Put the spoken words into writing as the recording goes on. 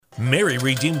Mary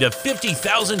redeemed a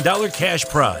 $50,000 cash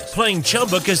prize playing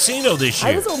Chumba Casino this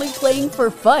year. I was only playing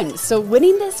for fun, so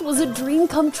winning this was a dream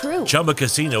come true. Chumba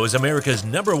Casino is America's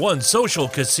 #1 social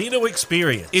casino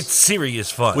experience. It's serious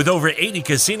fun. With over 80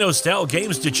 casino-style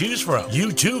games to choose from,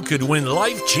 you too could win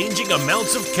life-changing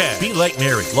amounts of cash. Be like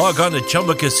Mary. Log on to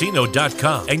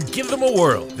ChumbaCasino.com and give them a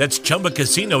whirl. That's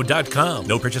ChumbaCasino.com.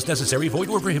 No purchase necessary. Void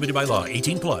where prohibited by law.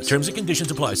 18+. Terms and conditions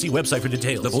apply. See website for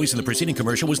details. The voice in the preceding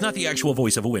commercial was not the actual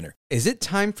voice of a winner. Is it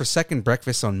time for second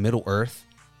breakfast on Middle Earth?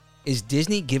 Is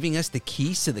Disney giving us the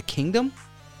keys to the kingdom?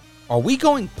 Are we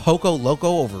going Poco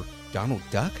Loco over Donald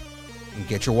Duck? And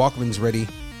get your Walkmans ready.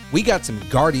 We got some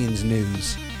Guardians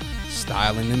news.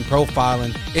 Styling and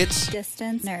profiling. It's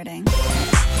Distance Nerding.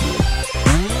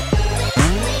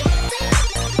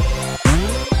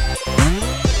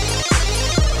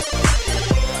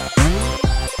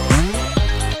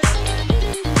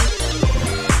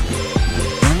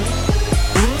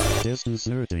 Distance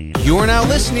Nerding. You're now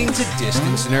listening to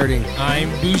Distance Nerding. I'm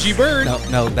Bougie Bird.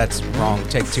 No, that's wrong.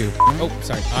 Take two. Oh,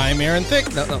 sorry. I'm Aaron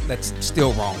Thick. No, that's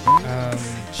still wrong.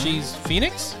 She's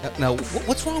Phoenix. No,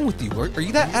 what's wrong with you? Are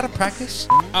you that out of practice?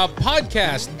 A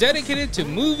podcast dedicated to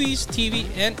movies, TV,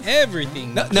 and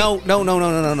everything. No.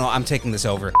 I'm taking this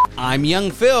over. I'm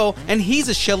Young Phil, and he's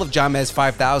a shell of Jamez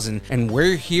 5000, and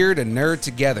we're here to nerd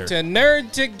together. To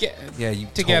nerd together. Yeah, you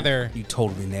together. You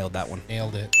totally nailed that one.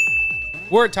 Nailed it.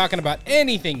 We're talking about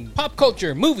anything, pop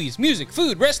culture, movies, music,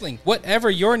 food, wrestling, whatever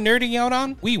you're nerding out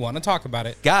on, we want to talk about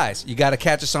it. Guys, you got to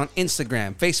catch us on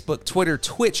Instagram, Facebook, Twitter,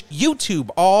 Twitch, YouTube,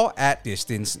 all at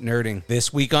Distance Nerding.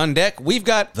 This week on deck, we've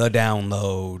got The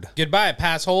Download. Goodbye,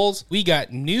 pass holes. We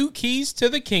got new keys to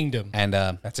the kingdom. And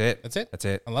that's it. That's it? That's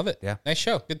it. I love it. Yeah. Nice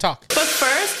show. Good talk. But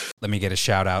first, let me get a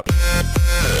shout out.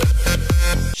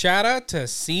 Shout out to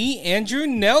C. Andrew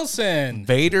Nelson.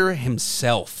 Vader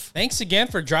himself. Thanks again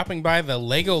for dropping by the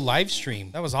Lego live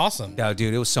stream. That was awesome. Yeah,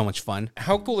 dude, it was so much fun.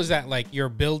 How cool is that? Like, you're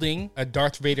building a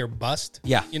Darth Vader bust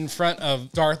in front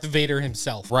of Darth Vader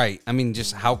himself. Right. I mean,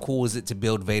 just how cool is it to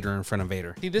build Vader in front of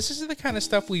Vader? See, this is the kind of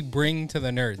stuff we bring to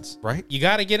the nerds. Right. You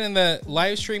got to get in the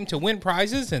live stream to win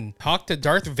prizes and talk to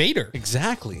Darth Vader.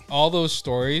 Exactly. All those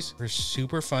stories are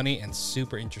super funny and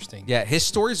super interesting. Yeah, his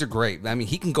stories are great. I mean,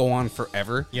 he can go on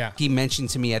forever. Yeah. He mentioned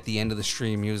to me at the end of the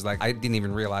stream, he was like, I didn't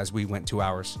even realize we went 2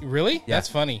 hours. Really? Yeah. That's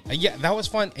funny. Yeah, that was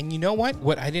fun. And you know what?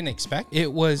 What I didn't expect? It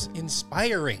was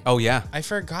inspiring. Oh, yeah. I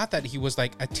forgot that he was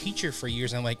like a teacher for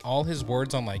years, and like all his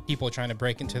words on like people trying to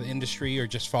break into the industry or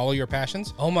just follow your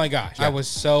passions. Oh my gosh. Yeah. I was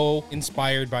so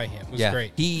inspired by him. It was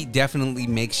great. He definitely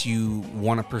makes you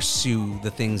want to pursue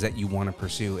the things that you want to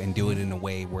pursue and do it in a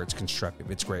way where it's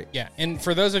constructive. It's great. Yeah. And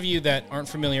for those of you that aren't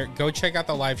familiar, go check out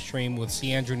the live stream with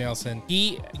C. Andrew Nelson.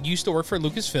 He used to work for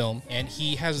Lucasfilm, and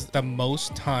he has the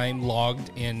most time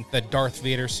logged in the Darth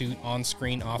Vader suit on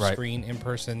screen, off screen, in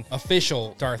person,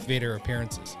 official Darth Vader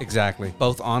appearances. Exactly.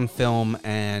 Both on film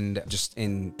and just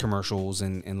in commercials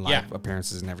and in live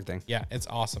appearances and everything. Yeah, it's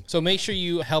awesome. So make sure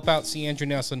you help out C. Andrew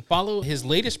Nelson. Follow his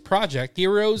latest project,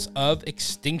 Heroes of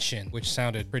Extinction, which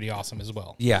sounded pretty awesome as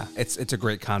well. Yeah, it's a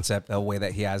great concept, the way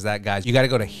that he has that, guys. You got to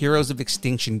go to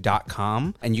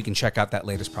heroesofextinction.com and you can check out that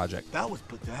latest project. That was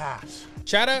badass.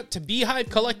 Shout out to Beehive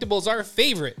Collectibles, our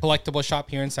favorite collectible shop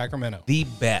here in Sacramento. The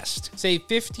best. Save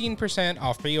 15%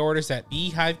 off pre-orders at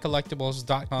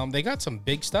beehivecollectibles.com. They got some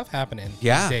big stuff happening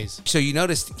these days. So you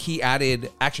noticed he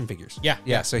added action figures.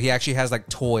 Yeah. So he actually has like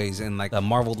toys and like the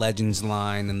Marvel Legends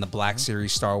line and the Black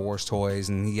Series Star Wars toys,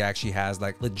 and he actually has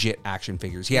like legit action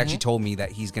figures. He actually told me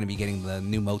that he's going to be getting the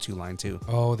new Motu line too.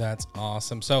 Oh, that's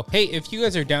awesome. So, hey, if you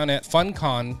guys are down at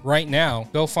FunCon right now,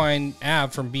 go find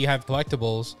Av from Beehive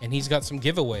Collectibles, and he's got some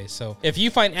giveaways. So if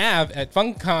you find Av at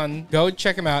FunCon, go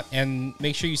check him out and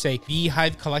make sure you say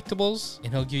Beehive Collectibles,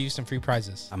 and he'll give you some free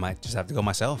prizes. I might just have to go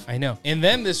myself. I know. And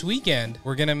then this weekend,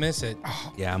 we're going to miss it.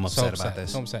 Oh, yeah, I'm upset about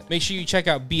this. So upset. Make sure you check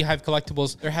out Beehive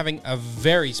Collectibles. They're having a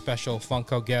very special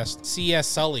Funko guest. C.S.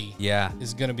 Sully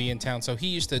is going to be in town. So he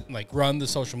used to like run the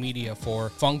social media for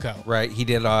Funko. Right. He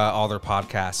did all their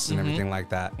podcasts and everything like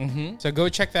that. So go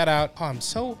check that out. Oh, I'm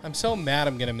so mad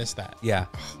I'm going to miss that. Yeah.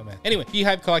 Oh, man. Anyway,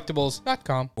 beehivecollectibles.com.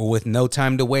 Well, with no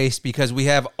time to waste, because we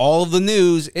have all of the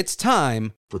news, it's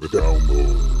time For the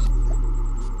download.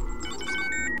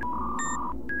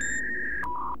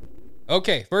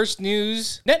 Okay, first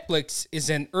news. Netflix is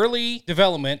in early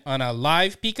development on a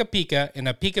live Pika Pika in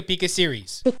a Pika Pika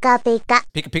series. Pika Pika.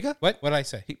 Pika Pika? What did I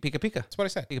say? Pika Pika. That's what I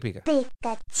said. Pika Pika.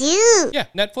 Pikachu. Yeah,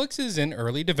 Netflix is in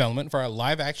early development for a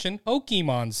live-action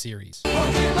Pokemon series.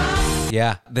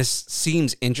 Yeah, this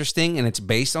seems interesting, and it's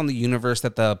based on the universe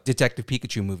that the Detective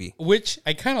Pikachu movie. Which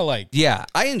I kind of liked. Yeah,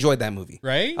 I enjoyed that movie.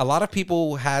 Right? A lot of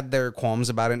people had their qualms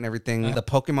about it and everything. The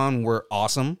Pokemon were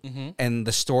awesome, and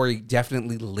the story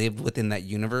definitely lived within that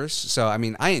universe. So, I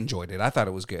mean, I enjoyed it. I thought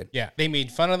it was good. Yeah, they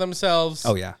made fun of themselves.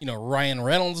 Oh, yeah. You know, Ryan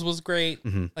Reynolds was great.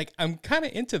 Like, I'm kind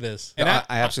of into this. And I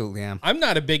absolutely am. I'm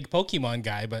not a big Pokemon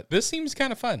guy, but this seems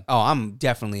kind of fun. Oh, I'm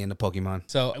definitely into Pokemon.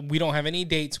 So we don't have any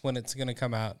dates when it's going to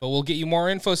come out, but we'll get you more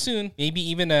info soon. Maybe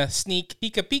even a sneak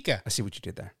Pika. I see what you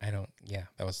did there. Yeah,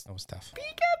 that was tough.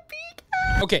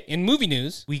 Okay, in movie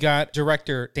news, we got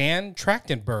director Dan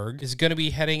Trachtenberg is going to be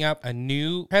heading up a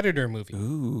new Predator movie.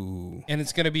 Ooh. And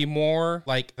it's going to be more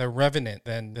like The Revenant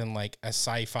than like a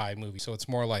sci-fi movie. So it's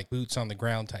more like boots on the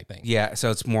ground type thing. Yeah,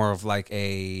 so it's more of like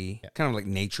a kind of like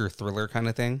nature thriller kind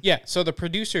of thing. Yeah, so the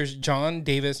producers, John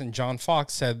Davis and John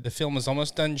Fox, said the film is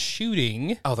almost done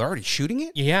shooting. Oh, they're already shooting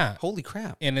it? Yeah. Holy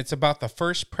crap. And it's about the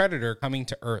first predator coming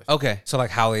to Earth. Okay, so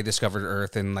like how they discovered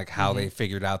Earth and like how they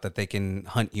figured out that they can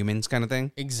hunt humans kind of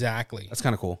thing. Exactly. That's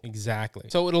kind of cool. Exactly.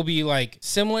 So it'll be like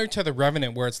similar to The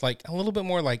Revenant, where it's like a little bit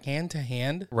more like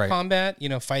hand-to-hand combat, you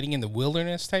know, fighting in the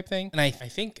wilderness type thing. And I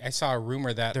think I saw a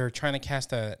rumor that they're trying to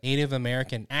cast a Native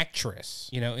American actress,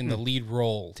 you know, in the lead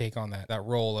role, take on that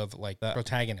role of like the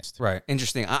protagonist. Right.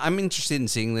 Interesting. I'm interested in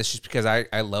seeing this just because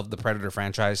I love the Predator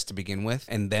franchise to begin with,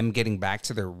 and them getting back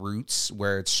to their roots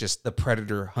where it's just the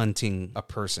Predator hunting a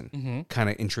person kind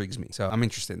of intrigues me. So I'm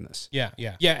interested in this. Yeah.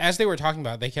 As they were talking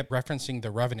about it, they kept referencing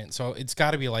The Revenant. So it's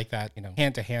got to be like that, you know,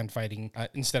 hand-to-hand fighting.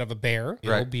 Instead of a bear,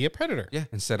 it'll be a predator. Yeah.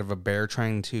 Instead of a bear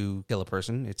trying to kill a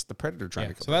person, it's the Predator trying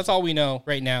to kill So that's all we know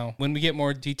right now. When we get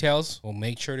more details, we'll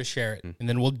make sure to share it. And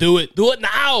then we'll do it. Do it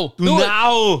now. Do it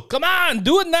now. Come on.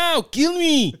 Do it now. Kill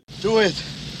me. Do it.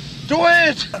 Do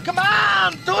it. Come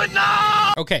on. Do it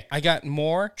now. Okay, I got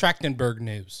more Trachtenberg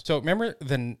news. So remember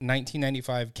the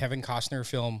 1995 Kevin Costner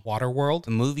film Waterworld?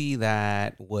 a movie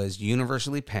that was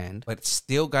universally panned, but it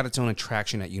still got its own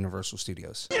attraction at Universal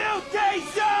Studios.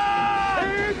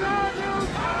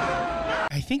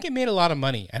 I think it made a lot of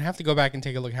money. I'd have to go back and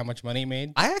take a look how much money it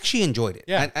made. I actually enjoyed it.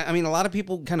 Yeah. I mean, a lot of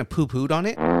people kind of poo-pooed on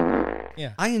it.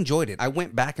 Yeah. I enjoyed it. I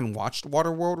went back and watched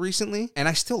Waterworld recently, and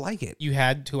I still like it. You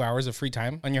had 2 hours of free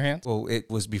time on your hands? Well, it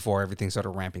was before everything started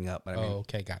ramping up. But I mean,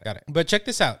 Okay, got it. But check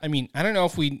this out. I mean, I don't know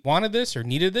if we wanted this or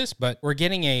needed this, but we're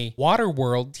getting a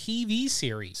Waterworld TV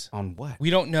series. on what? We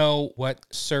don't know what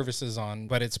service is on,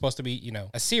 but it's supposed to be, you know,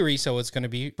 a series, so it's going to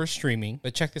be for streaming.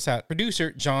 But check this out.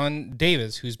 Producer John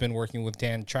Davis, who's been working with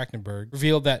Dan Trachtenberg,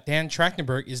 revealed that Dan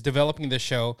Trachtenberg is developing the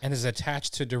show and is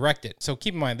attached to direct it. So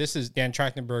keep in mind, this is Dan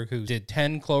Trachtenberg, who did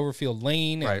 10 Cloverfield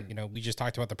Lane, and, you know, we just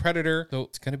talked about The Predator. So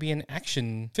it's going to be an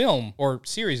action film, or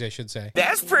series, I should say.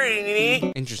 That's pretty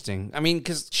neat. Interesting. I mean,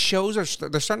 because shows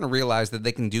they're starting to realize that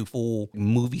they can do full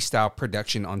movie style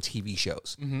production on TV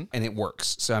shows, and it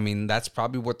works. So I mean, that's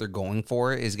probably what they're going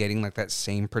for, is getting like that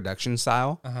same production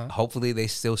style. Hopefully, they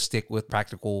still stick with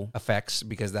practical effects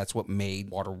because that's what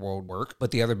made Waterworld work.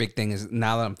 But the other big thing is,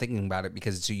 now that I'm thinking about it,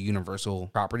 because it's a Universal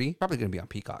property, probably going to be on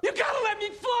Peacock. You gotta let me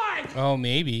fly. Oh,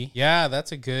 maybe. Yeah,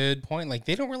 that's a good point. Like,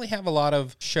 they don't really have a lot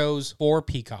of shows for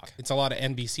Peacock. It's a lot of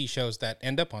NBC shows that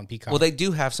end up on Peacock. Well, they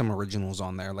do have some originals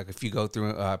on there. Like if you go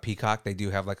through Peacock, they do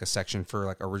have like a section for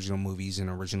like original movies and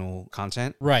original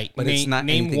content. Right. But it's not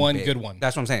name anything one big. good one.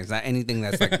 That's what I'm saying. It's not anything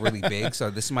that's like really big. So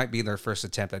this might be their first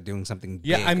attempt at doing something big.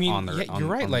 Yeah, I mean, on their, you're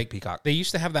right. on Like Peacock. they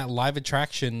used to have that live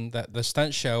attraction, that the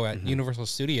stunt show at Universal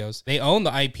Studios. They own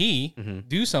the IP.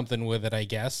 Do something with it, I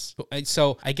guess.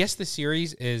 So I guess the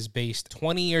series is based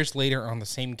 20 years later on the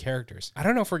same characters. I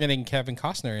don't know if we're getting Kevin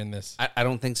Costner in this. I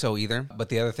don't think so either. But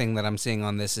the other thing that I'm seeing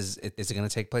on this is it going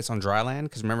to take place on dry land?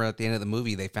 Because remember at the end of the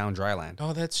movie, they found dry land.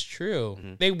 Oh, that's true.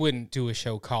 They wouldn't do a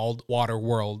show called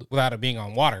Waterworld without it being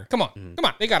on water. Come on. Come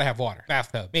on. They got to have water.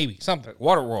 Bathtub. Maybe. Something.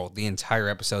 Waterworld, the entire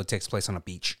episode takes place on a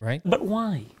beach. Right? But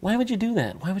why? Why would you do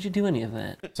that? Why would you do any of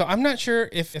that? So I'm not sure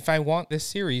if I want this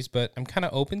series, but I'm kind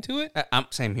of open to it.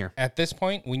 Same here. At this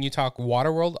point, when you talk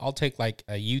Waterworld, I'll take like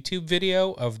a YouTube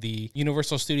video of the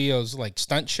Universal Studios like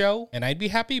stunt show, and I'd be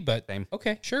happy. But Same.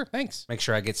 okay, sure, thanks. Make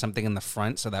sure I get something in the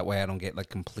front so that way I don't get like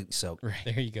completely soaked. Right,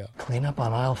 there you go. Clean up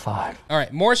on aisle 5. All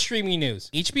right, more streaming news.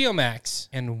 HBO Max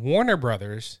and Warner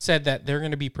Brothers said that they're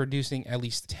going to be producing at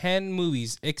least 10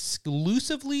 movies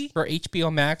exclusively for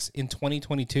HBO Max in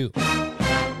 2022.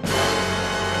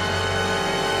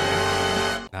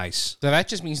 Nice. So that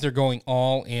just means they're going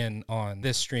all in on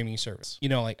this streaming service. You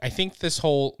know, like I think this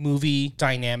whole movie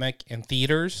dynamic in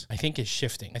theaters, I think is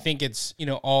shifting. I think it's, you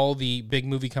know, all the big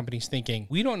movie companies thinking,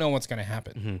 we don't know what's going to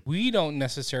happen. We don't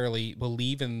necessarily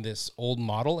believe in this old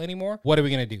model anymore. What are we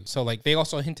going to do? So like they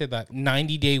also hinted that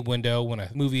 90-day window when a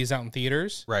movie is out in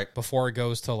theaters, Right. before it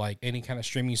goes to like any kind of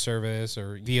streaming service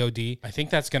or VOD. I think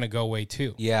that's going to go away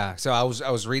too. Yeah. So I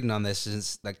was reading on this.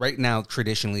 Is like right now,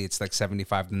 traditionally, it's like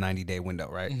 75 to 90-day window,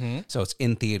 right? So it's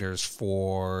in theaters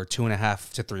for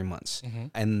 2.5 to 3 months.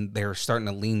 And they're starting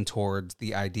to lean towards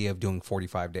the idea of doing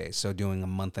 45 days. So doing a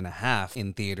month and a half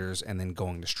in theaters and then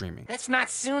going to streaming. That's not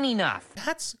soon enough.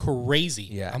 That's crazy.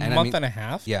 Yeah, A and I month mean- and a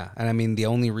half? Yeah, and I mean the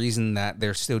only reason that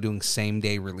they're still doing same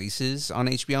day releases on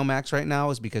HBO Max right now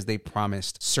is because they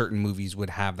promised certain movies would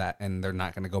have that, and they're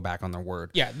not going to go back on their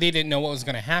word. Yeah, they didn't know what was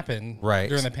going to happen Right.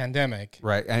 during the pandemic.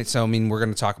 Right, and so I mean we're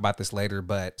going to talk about this later,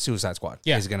 but Suicide Squad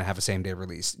Yeah. is going to have a same day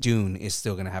release. Dune is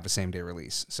still going to have a same day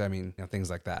release. So I mean, you know, things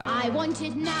like that. I want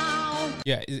it now.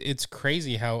 Yeah, it's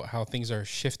crazy how things are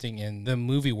shifting in the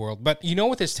movie world. But you know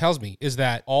what this tells me is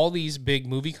that all these big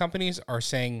movie companies are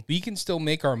saying we can still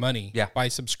make our money Yeah. by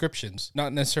subscriptions,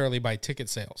 not necessarily by ticket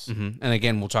sales. And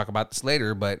again, we'll talk about this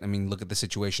later, but I mean, look at the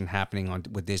situation happening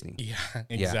with Disney. Yeah, Yeah.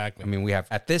 exactly. I mean, we have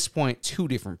at this point 2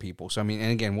 different people. So I mean,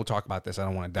 and again, we'll talk about this. I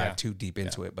don't want to dive Yeah. too deep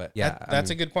into it, but yeah, That's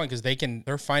a good point because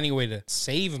they're finding a way to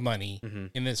save money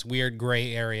in this weird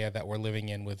gray area that we're living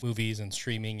in with movies and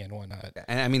streaming and whatnot.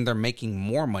 And I mean, they're making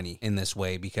more money in this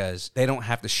way because they don't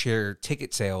have to share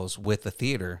ticket sales with the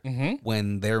theater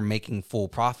when they're making full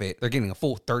profit. They're getting a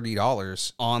full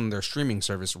 $30 on their streaming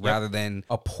service rather than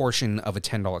a portion of a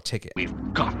 $10 ticket. We've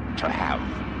got to have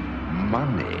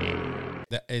money.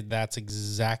 That's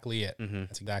exactly it.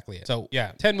 That's exactly it. So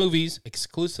yeah, 10 movies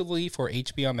exclusively for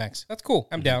HBO Max. That's cool.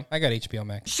 I'm down. I got HBO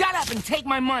Max. Shut up and take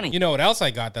my money. You know what else I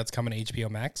got that's coming to HBO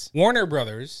Max? Warner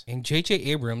Brothers and J.J.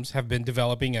 Abrams have been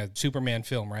developing a Superman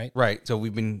film, right? Right. So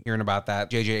we've been hearing about that.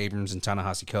 J.J. Abrams and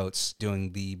Ta-Nehisi Coates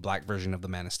doing the black version of the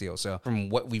Man of Steel. So from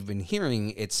what we've been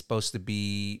hearing, it's supposed to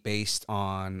be based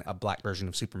on a black version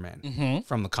of Superman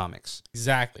from the comics.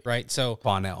 Exactly. Right. So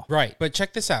Von-El. right. But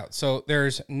check this out. So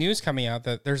there's news coming out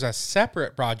that there's a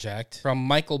separate project from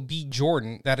Michael B.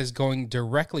 Jordan that is going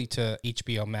directly to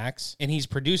HBO Max, and he's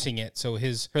producing it. So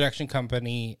his production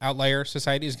company, Outlier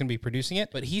Society, is going to be producing it,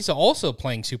 but he's also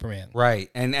playing Superman. Right.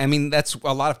 And I mean, that's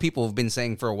a lot of people have been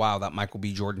saying for a while that Michael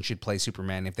B. Jordan should play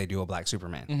Superman if they do a black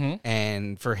Superman.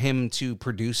 And for him to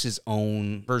produce his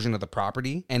own version of the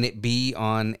property and it be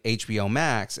on HBO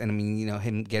Max, and I mean, you know,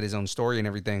 him get his own story and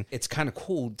everything, it's kind of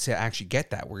cool to actually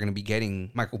get that. We're going to be getting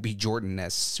Michael B. Jordan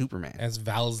as Superman. As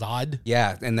Val Zod.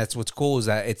 Yeah, and that's what's cool is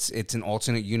that it's an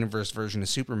alternate universe version of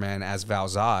Superman as Val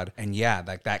Zod, and yeah,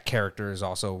 like that character is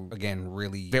also again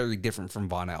really very different from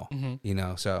Von-El. You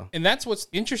know, so And that's what's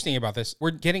interesting about this.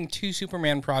 We're getting 2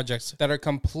 Superman projects that are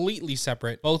completely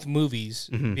separate, both movies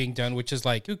being done, which is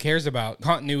like, who cares about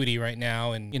continuity right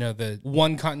now? And, you know, the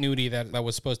one continuity that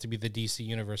was supposed to be the DC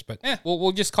universe, but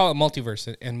we'll just call it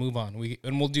multiverse and move on.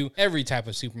 We'll do every type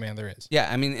of Superman there is. yeah,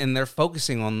 I mean, and they're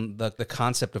focusing on the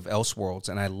concept of Elseworlds,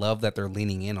 and I love that they're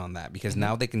leaning in on that because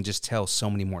now they can just tell so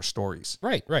many more stories.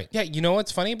 Right. Yeah, you know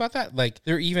what's funny about that? Like,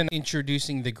 they're even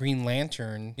introducing the Green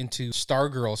Lantern into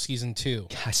Stargirl season 2.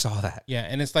 I saw that. Yeah,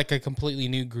 and it's like a completely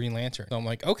new Green Lantern. So I'm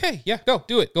like, okay, yeah, go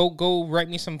do it. Go write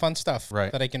me some fun stuff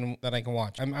Right. that I can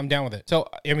watch. I'm down with it. So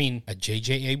I mean, a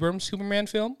J.J. Abrams Superman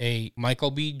film, a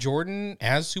Michael B. Jordan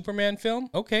as Superman film.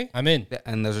 Okay, I'm in.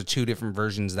 And those are 2 different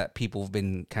versions that people have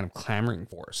been kind of clamoring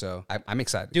for. So I'm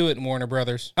excited. Do it, Warner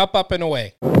Brothers. Up and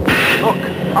away. Look,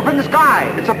 up in the sky.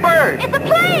 It's a bird. It's a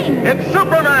plane! It's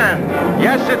Superman.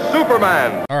 Yes, it's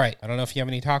Superman. All right. I don't know if you have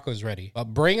any tacos ready, but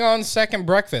bring on second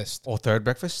breakfast. Or third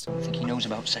breakfast? I think he knows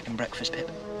about second breakfast, Pip.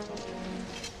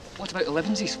 What about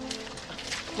 11sies?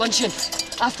 Luncheon,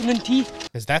 afternoon tea.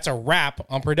 Because that's a wrap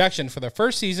on production for the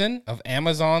first season of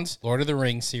Amazon's Lord of the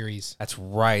Rings series. That's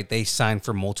right. They signed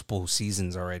for multiple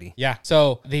seasons already. Yeah.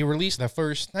 So they released the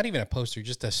first, not even a poster,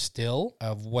 just a still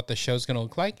of what the show's going to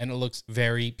look like. And it looks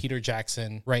very Peter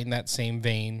Jackson, right in that same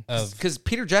vein of. Because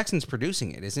Peter Jackson's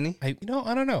producing it, isn't he? I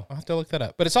don't know. I'll have to look that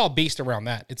up. But it's all based around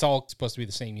that. It's all supposed to be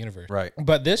the same universe. Right.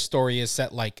 But this story is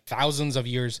set like thousands of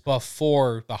years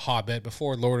before The Hobbit,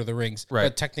 before Lord of the Rings. Right.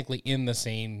 But technically in the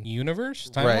same universe.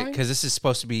 which timeline? Right, because this is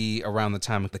supposed to be around the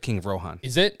time of the King of Rohan.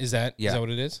 Is it? Is that Yeah. what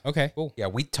it is? Okay, cool. Yeah,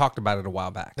 we talked about it a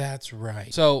while back. That's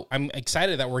right. So I'm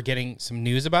excited that we're getting some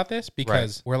news about this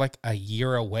because we're like a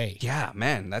year away. Yeah,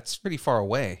 man, that's pretty far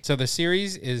away. So the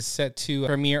series is set to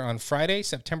premiere on Friday,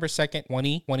 September 2nd,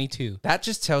 2022. That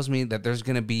just tells me that there's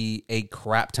going to be a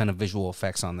crap ton of visual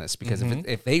effects on this because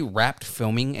if they wrapped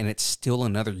filming and it's still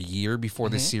another year before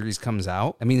this series comes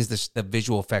out, that means the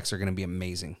visual effects are going to be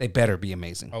amazing. They better be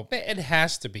amazing. Oh, it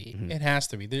has to be. It has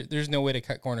to be. There's no way to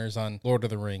cut corners on Lord of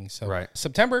the Rings. So Right.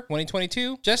 September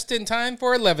 2022, just in time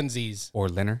for 11sies. Or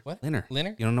Linner. What? Linner.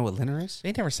 Linner? You don't know what Linner is?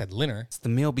 They never said Linner. It's the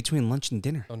meal between lunch and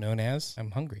dinner. So known as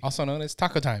I'm hungry. Also known as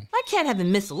taco time. I can't have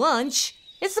them miss lunch.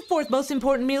 It's the fourth most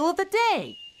important meal of the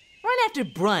day. Right after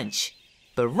brunch,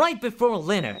 but right before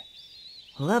dinner.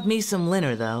 Love me some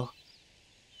dinner, though.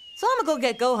 So I'm gonna go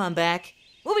get Gohan back.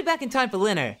 We'll be back in time for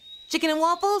dinner. Chicken and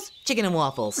waffles? Chicken and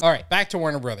waffles. All right, back to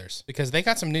Warner Brothers because they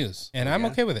got some news and I'm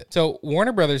okay with it. So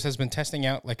Warner Brothers has been testing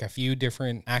out like a few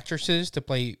different actresses to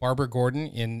play Barbara Gordon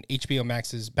in HBO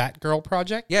Max's Batgirl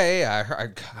project. Yeah.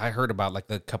 I heard about like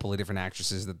the couple of different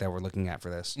actresses that they were looking at for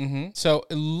this. So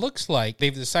it looks like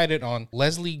they've decided on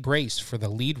Leslie Grace for the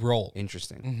lead role.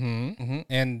 Interesting.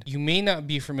 And you may not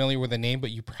be familiar with the name,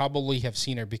 but you probably have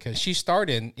seen her because she starred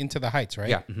in Into the Heights, right?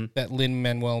 Yeah. That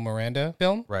Lin-Manuel Miranda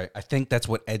film. Right. I think that's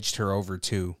what edged her over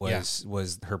too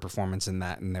was her performance in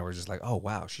that, and they were just like, oh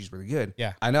wow, she's really good.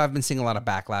 Yeah. I know I've been seeing a lot of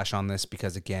backlash on this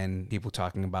because again, people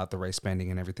talking about the race bending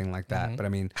and everything like that. But I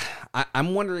mean,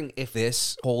 I'm wondering if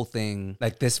this whole thing,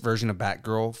 like this version of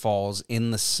Batgirl, falls in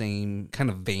the same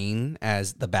kind of vein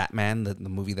as the Batman, the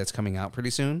movie that's coming out pretty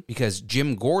soon, because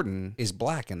Jim Gordon is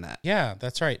black in that. Yeah,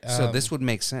 that's right. So this would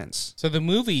make sense. So the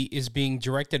movie is being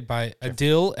directed by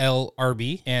Adil El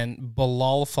Arbi and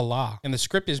Bilal Fallah, and the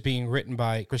script is being written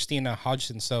by Christina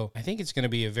Hodgson. So I think it's going to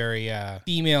be a very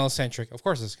female-centric, of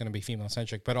course it's going to be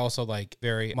female-centric, but also like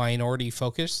very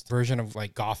minority-focused version of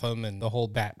like Gotham and the whole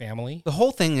Bat family. The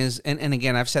whole thing is, and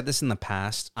again, I've said this in the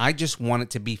past, I just want it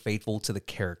to be faithful to the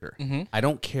character. I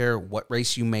don't care what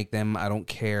race you make them. I don't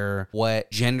care what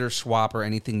gender swap or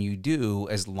anything you do,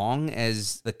 as long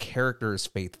as the character is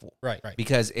faithful. Right.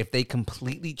 Because if they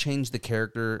completely change the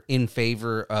character in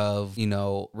favor of,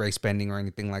 race bending or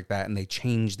anything like that, and they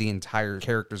change the entire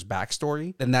character's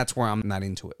backstory, then that's where I'm not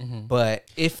into it. But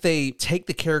if they take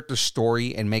the character's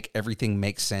story and make everything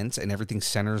make sense and everything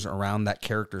centers around that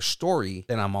character's story,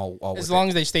 then I'm all with As long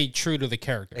as they stay true to the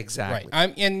character. Exactly.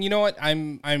 Right. And you know what?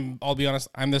 I'll be honest,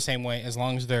 I'm the same way. As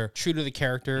long as they're true to the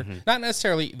character, not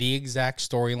necessarily the exact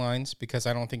storylines, because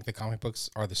I don't think the comic books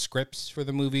are the scripts for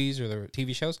the movies or the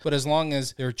TV shows, but as long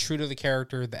as they're true to the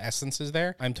character, the essence is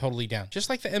there, I'm totally down. Just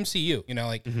like the MCU,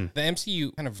 the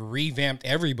MCU kind of revamped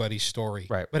everybody's story,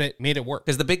 Right. but it made it work.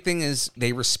 Because the big thing is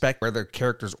they respect where their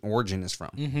character's origin is from.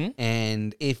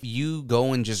 And if you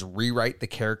go and just rewrite the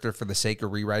character for the sake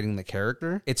of rewriting the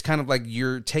character, it's kind of like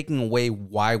you're taking away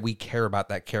why we care about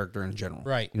that character in general.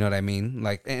 Right. You know what I mean?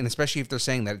 Like, and especially if they're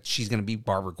saying that she's going to be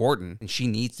Barbara Gordon and she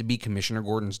needs to be Commissioner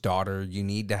Gordon's daughter, you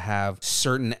need to have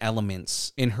certain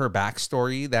elements in her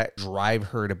backstory that drive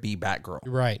her to be Batgirl.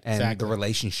 Right, And exactly. the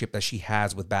relationship that she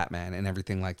has with Batman and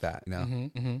everything like that,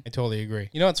 I totally agree.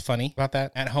 You know what's funny about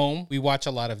that? At home, we watch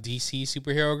a lot of DC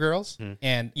superhero girls,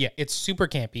 and yeah, it's super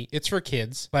campy. It's for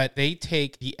kids, but they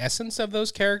take the essence of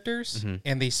those characters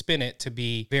and they spin it to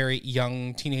be very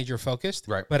young teenager focused.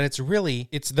 Right. But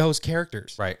it's those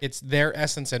characters. Right. It's their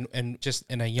essence and just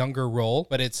in a younger role,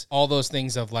 but it's all those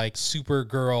things of like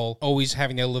Supergirl always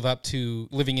having to live up to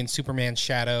living in Superman's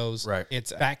shadows. Right.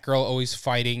 It's Batgirl always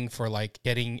fighting for like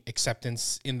getting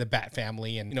acceptance in the Bat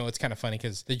family. And, it's kind of funny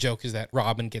because the joke is that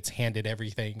Robin gets handed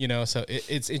everything, so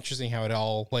it's interesting how it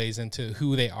all plays into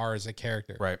who they are as a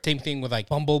character. Right. Same thing with like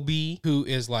Bumblebee, who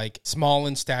is like small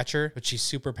in stature, but she's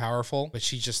super powerful, but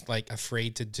she's just like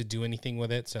afraid to do anything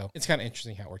with it. So it's kind of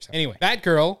interesting how it works out. Anyway,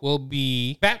 Batgirl will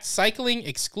be bat cycling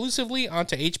exclusively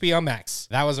onto HBO Max.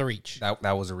 That was a reach. That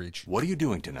was a reach. What are you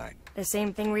doing tonight? The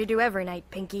same thing we do every night,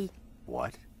 Pinky.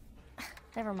 What?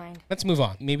 Never mind. Let's move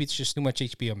on. Maybe it's just too much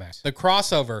HBO Max. The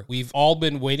crossover we've all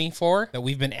been waiting for, that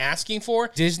we've been asking for,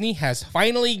 Disney has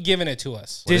finally given it to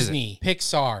us. What is Disney,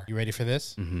 Pixar. You ready for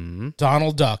this?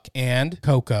 Donald Duck and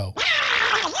Coco.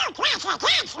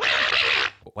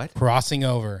 What? Crossing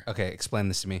over. Okay, explain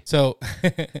this to me. So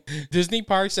Disney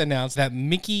Parks announced that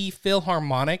Mickey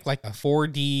Philharmonic, like a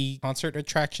 4D concert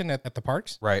attraction at the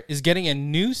parks, Right. is getting a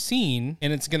new scene,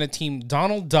 and it's going to team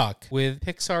Donald Duck with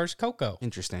Pixar's Coco.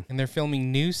 Interesting. And they're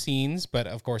filming new scenes, but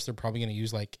of course they're probably going to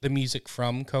use like the music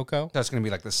from Coco. That's going to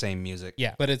be like the same music.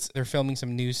 Yeah, but they're filming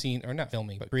some new scene, or not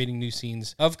filming, but creating new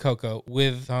scenes of Coco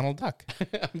with Donald Duck.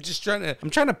 I'm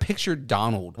trying to picture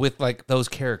Donald with like those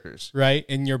characters. Right?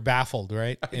 And you're baffled,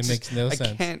 right? It makes no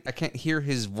sense. I can't hear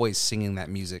his voice singing that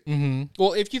music. Mm-hmm.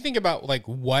 Well, if you think about like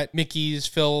what Mickey's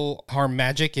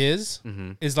PhilharMagic is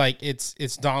like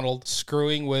it's Donald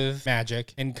screwing with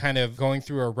magic and kind of going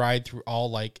through a ride through all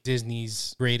like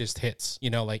Disney's greatest hits. You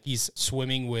know, like he's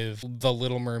swimming with the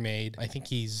Little Mermaid. I think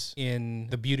he's in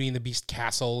the Beauty and the Beast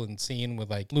castle and singing with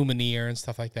like Lumiere and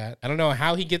stuff like that. I don't know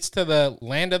how he gets to the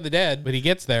land of the dead, but he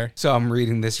gets there. So I'm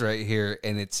reading this right here,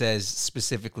 and it says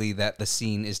specifically that the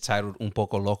scene is titled Un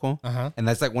Poco Loco. And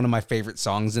that's like one of my favorite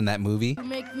songs in that movie.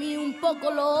 Make me un poco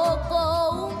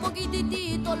loco, un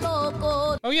poquitito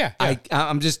loco. Oh yeah.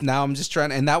 I'm just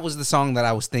trying, and that was the song that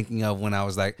I was thinking of when I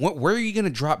was like, where are you gonna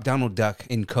drop Donald Duck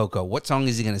in Coco? What song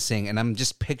is he gonna sing? And I'm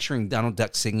just picturing Donald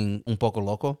Duck singing Un Poco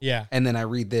Loco. Yeah. And then I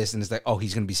read this, and it's like, oh,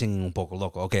 he's gonna be singing Un Poco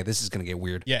Loco. Okay, this is gonna get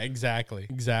weird. Yeah, exactly.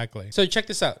 So check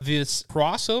this out. This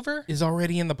crossover is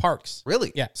already in the parks.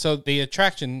 Really? Yeah. So the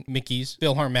attraction, Mickey's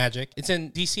PhilharMagic, it's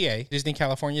in DCA, Disney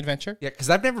California Adventure. Yeah, because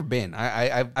I've never been.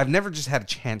 I've never just had a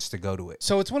chance to go to it.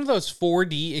 So it's one of those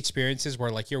 4D experiences where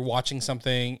like you're watching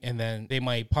something and then they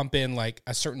might pump in like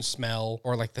a certain smell,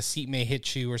 or like the seat may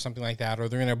hit you or something like that, or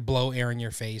they're gonna blow air in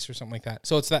your face or something like that.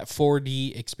 So it's that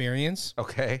 4D experience.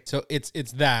 Okay. So it's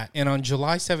that. And on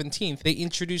July 17th, they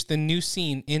introduced the new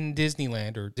scene in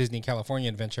Disneyland, or Disney California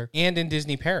Adventure, and in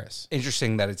Disney Paris.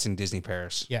 Interesting that it's in Disney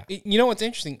Paris. Yeah. You know what's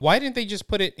interesting? Why didn't they just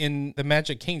put it in the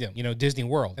Magic Kingdom, Disney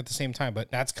World at the same time?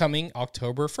 But that's coming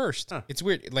October 1st. Huh. It's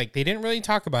weird. Like, they didn't really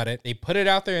talk about it. They put it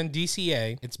out there in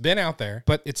DCA. It's been out there,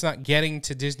 but it's not getting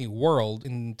to Disney World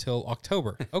until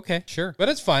October. Okay, sure. But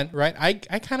it's fun, right? I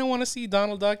kind of want to see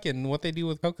Donald Duck and what they do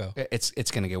with Coco. It's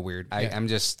going to get weird. Yeah.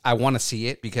 I want to see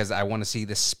it because I want to see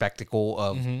the spectacle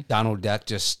of Donald Duck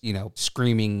just,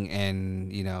 screaming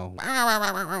and,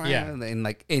 and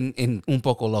like in Un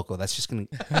Poco Loco. That's just going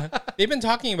to... They've been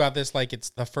talking about this like it's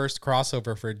the first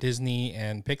crossover for Disney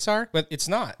and Pixar, but it's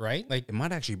not, right? Like, it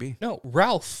might actually be. No,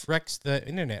 Ralph wrecks the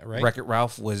internet, right? Wreck-It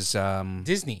Ralph was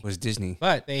Disney.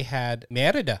 But they had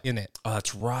Merida in it. Oh,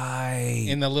 that's right.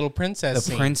 In the little princess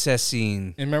scene. The princess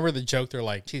scene. And remember the joke? They're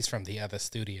like, she's from the other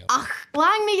studio. Ach,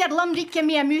 lang me your lumrick and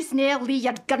me a moose nearly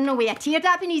you'd gone away a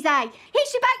teardrop in his eye. Hey,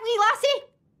 she back, wee lassie.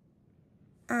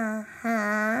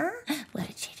 What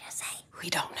did she just say? We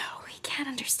don't know. We can't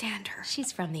understand her.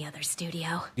 She's from the other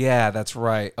studio. Yeah, that's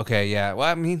right. Okay, yeah. Well,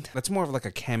 I mean, that's more of like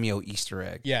a cameo Easter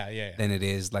egg. Yeah. Than it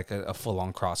is like a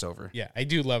full-on crossover. Yeah, I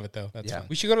do love it, though. That's fun.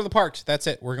 We should go to the parks. That's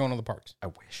it. We're going to the parks. I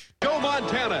wish. Joe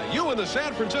Montana, you and the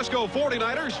San Francisco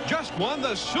 49ers just won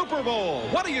the Super Bowl.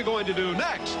 What are you going to do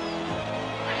next?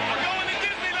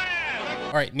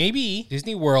 All right, maybe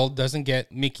Disney World doesn't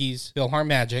get Mickey's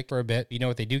PhilharMagic for a bit. You know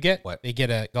what they do get? What? They get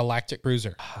a Galactic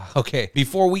Cruiser. Okay,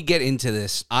 before we get into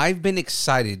this, I've been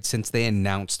excited since they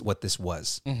announced what this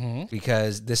was.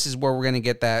 Because this is where we're going to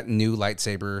get that new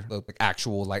lightsaber, the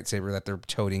actual lightsaber that they're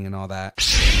toting and all that.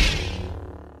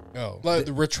 Oh,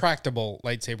 the retractable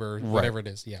lightsaber, whatever it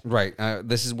is. Yeah. Right.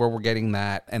 This is where we're getting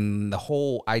that. And the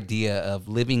whole idea of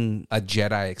living a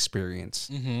Jedi experience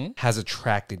has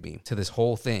attracted me to this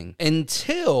whole thing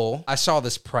until I saw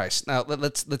this price. Now,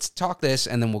 let's talk this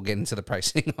and then we'll get into the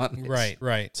pricing on this.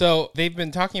 Right. So they've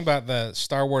been talking about the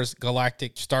Star Wars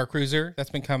Galactic Star Cruiser that's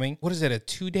been coming. What is it? A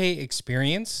 2-day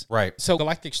experience? Right. So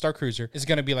Galactic Star Cruiser is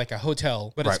going to be like a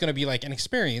hotel, but it's going to be like an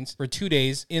experience for 2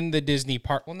 days in the Disney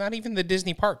park. Well, not even the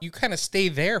Disney park. You kind of stay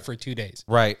there for 2 days.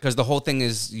 Right. Because the whole thing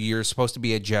is you're supposed to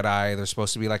be a Jedi. There's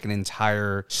supposed to be like an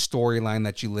entire storyline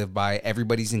that you live by.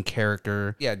 Everybody's in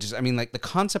character. Yeah, just, I mean, like the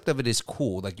concept of it is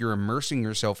cool. Like you're immersing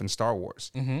yourself in Star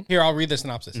Wars. Here, I'll read the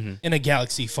synopsis. In a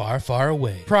galaxy far, far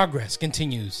away, progress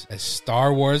continues as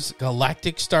Star Wars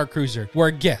Galactic Star Cruiser, where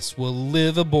guests will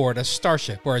live aboard a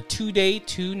starship for a 2-day,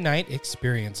 2-night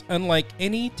experience. Unlike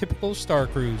any typical Star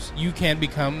Cruise, you can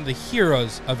become the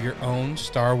heroes of your own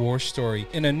Star Wars story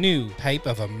in a new type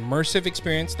of immersive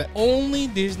experience that only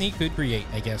Disney could create.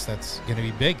 I guess that's going to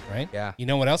be big, right? Yeah. You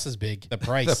know what else is big? The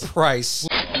price. The price.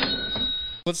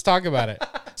 Let's talk about it.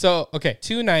 So, okay,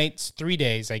 2 nights, 3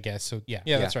 days, I guess. So, yeah,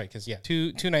 that's right. Because,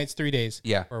 two nights, 3 days.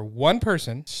 Yeah. For one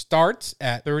person starts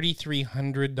at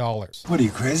 $3,300. What are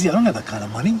you, crazy? I don't have that kind of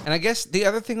money. And I guess the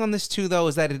other thing on this too, though,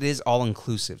 is that it is all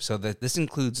inclusive. So that this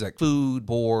includes like food,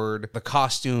 board, the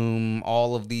costume,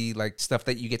 all of the like stuff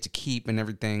that you get to keep and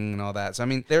everything and all that. So I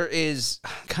mean, there is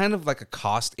kind of like a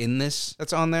cost in this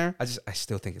that's on there. I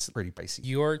still think it's pretty pricey.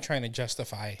 You're trying to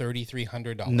justify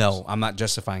 $3,300. No, I'm not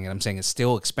justifying it. I'm saying it's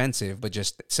still expensive, but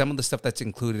just some of the stuff that's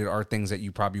included are things that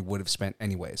you probably would have spent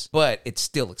anyways. But it's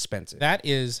still expensive. That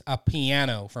is a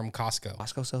piano from Costco.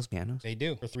 Costco sells pianos? They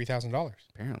do for $3,000.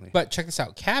 Apparently. But check this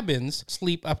out. Cabins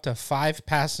sleep up to 5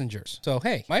 passengers. So,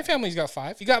 hey, my family's got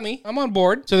 5. You got me. I'm on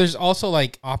board. So there's also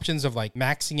like options of like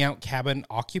maxing out cabin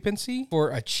occupancy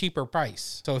for a cheaper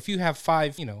price. So if you have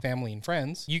 5, family and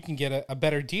friends, you can get a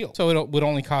better deal. So it would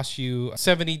only cost you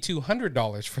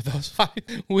 $7,200 for those 5,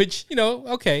 which,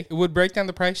 okay, it would break down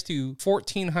the price to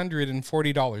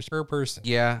 $1,440 per person.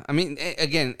 Yeah. I mean,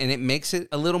 again, and it makes it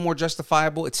a little more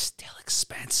justifiable. It's still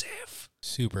expensive.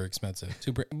 Super expensive.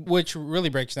 Which really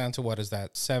breaks down to what is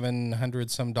that? $700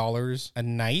 some a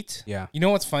night? Yeah. You know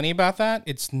what's funny about that?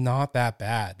 It's not that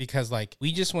bad because like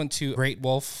we just went to Great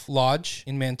Wolf Lodge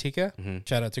in Manteca. Mm-hmm.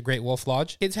 Shout out to Great Wolf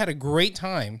Lodge. Kids had a great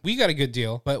time. We got a good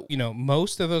deal, but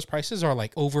most of those prices are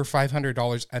like over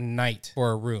 $500 a night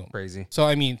for a room. Crazy. So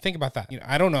I mean, think about that.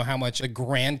 I don't know how much a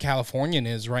Grand Californian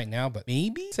is right now, but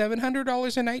maybe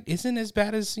 $700 a night isn't as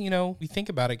bad as, we think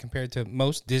about it compared to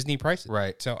most Disney prices.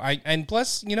 Right. So and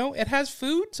plus, it has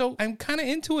food, so I'm kind of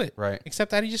into it. Right.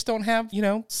 Except that I just don't have,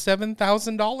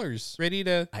 $7,000 ready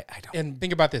to. I don't. And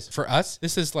think about this. For us,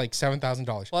 this is like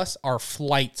 $7,000 plus our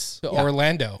flights to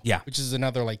Orlando. Yeah. Which is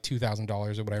another like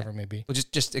 $2,000 or whatever it may be. Well,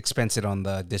 just expense it on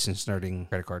the Distance Nerding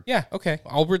credit card. Yeah. Okay.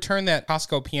 I'll return that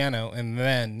Costco piano and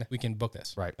then we can book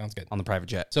this. Right. Sounds good. On the private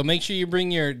jet. So make sure you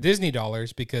bring your Disney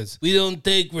dollars because we don't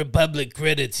take Republic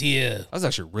credits here. That was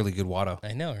actually really good Watto.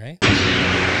 I know, right?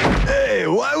 Hey,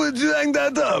 why would you hang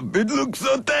that up? It looks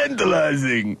so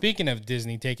tantalizing. Speaking of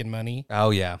Disney taking money.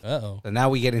 Oh, yeah. Uh-oh. So now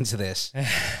we get into this.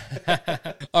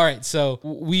 All right. So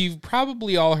we've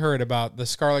probably all heard about the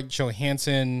Scarlett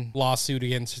Johansson lawsuit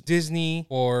against Disney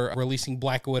for releasing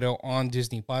Black Widow on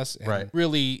Disney Plus. And right.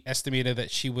 Really estimated that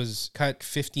she was cut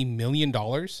 $50 million.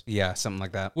 Yeah, something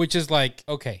like that. Which is like,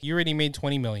 okay, you already made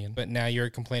 $20 million, but now you're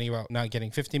complaining about not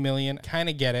getting $50 million. Kind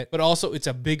of get it. But also it's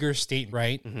a bigger state,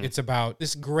 right? Mm-hmm. It's about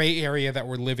this gray area that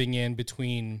we're living in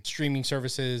between streaming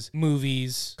services,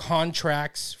 movies,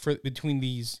 contracts between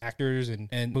these actors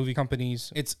and movie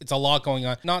companies. It's a lot going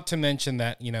on. Not to mention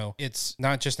that, it's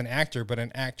not just an actor, but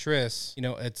an actress.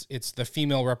 It's the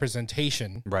female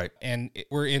representation. Right. And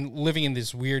we're living in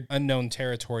this weird unknown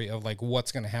territory of like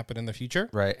what's going to happen in the future.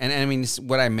 Right. And I mean,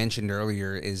 what I mentioned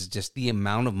earlier is just the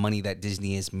amount of money that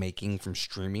Disney is making from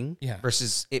streaming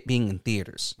versus it being in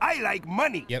theaters. I like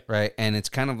money. Yep. Right. And it's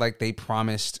kind of like they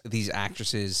promised these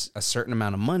actresses a certain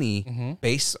amount of money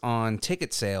based on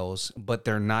ticket sales, but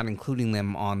they're not including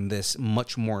them on this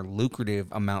much more lucrative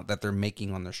amount that they're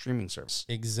making on their streaming service.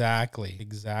 Exactly.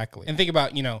 And think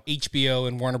about, HBO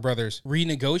and Warner Brothers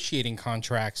renegotiating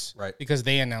contracts. Right. Because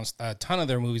they announced a ton of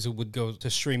their movies would go to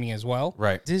streaming as well.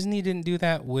 Right. Disney didn't do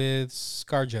that with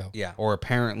ScarJo. Yeah. Or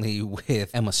apparently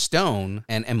with Emma Stone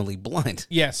and Emily Blunt.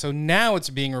 Yeah. So now it's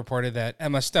being reported that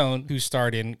Emma Stone, who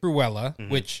starred in Cruella,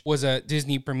 which was a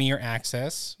Disney Premier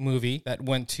Access movie that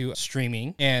went to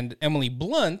streaming, and Emily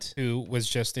Blunt, who was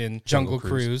just in Jungle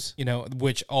Cruise,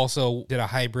 which also did a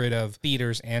hybrid of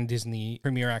theaters and Disney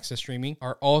Premier Access streaming,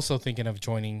 are also thinking of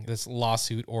joining this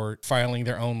lawsuit or filing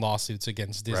their own lawsuits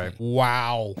against Disney. Right.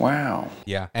 Wow.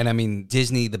 Yeah. And I mean,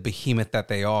 Disney, the behemoth that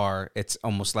they are, it's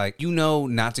almost like,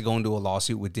 not to go into a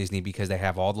lawsuit with Disney because they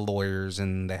have all the lawyers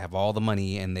and they have all the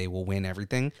money and they will win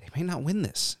everything. They may not win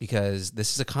this because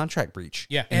this is a contract breach.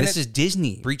 Yeah. And this is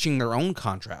Disney breaching their own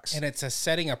contracts. And it's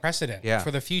setting a precedent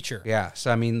for the future. Yeah.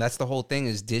 So, I mean, that's the whole thing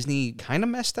is Disney kind of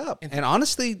messed up. And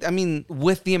honestly, I mean,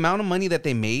 with the amount of money that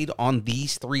they made on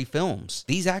these 3 films,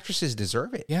 these actresses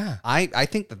deserve it. Yeah. I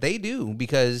think that they do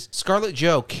because Scarlett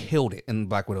Jo killed it in the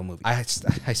Black Widow movie. I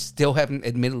still haven't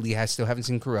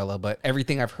seen Cruella, but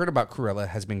everything I've heard about Cruella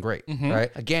has been great,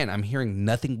 right? Again, I'm hearing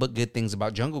nothing but good things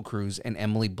about Jungle Cruise, and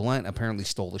Emily Blunt apparently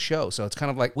stole the show. So it's kind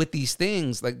of like with these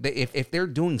things, like if they're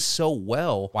doing so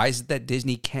well, why is it that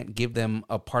Disney can't give them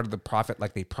a part of the profit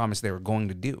like they promised they were going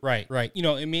to do. Right. You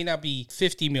know, it may not be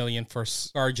 50 million for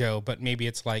ScarJo, but maybe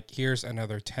it's like, here's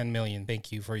another 10 million.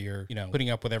 Thank you for your, you know, putting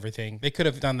up with everything. They could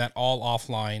have done that all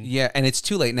offline. Yeah, and it's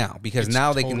too late now because It's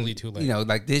now they totally can, too late. you know,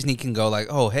 like Disney can go like,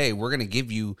 oh, hey, we're gonna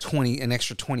give you an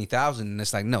extra 20,000, and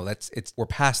it's like, no, we're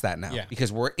past that now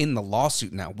because we're in the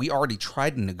lawsuit now. We already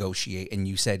tried to negotiate, and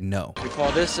you said no. You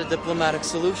call this a diplomatic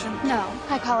solution? No,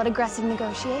 I call it aggressive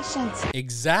negotiations.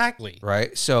 Exactly.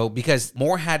 Right. So because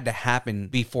more had to happen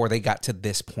before they got to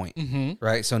this point.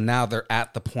 Right. So now they're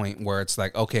at the point where it's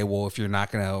like, okay, well, if you're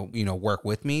not gonna, you know, work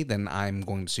with me, then I'm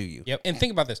going to sue you. Yep. And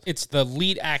think about this. It's the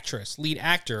lead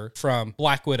actor from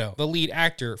Black Widow, the lead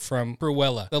actor from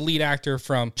Cruella, the lead actor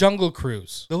from Jungle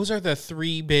Cruise. Those are the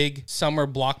 3 big summer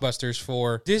blockbusters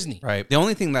for Disney. Right. The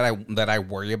only thing that I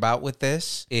worry about with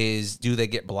this is, do they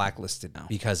get blacklisted now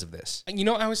because of this? You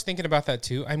know, I was thinking about that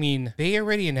too. I mean, they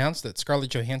already announced that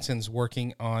Scarlett Johansson's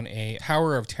working on a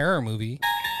Tower of Terror movie.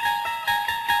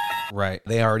 Right.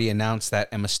 They already announced that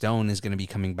Emma Stone is going to be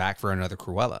coming back for another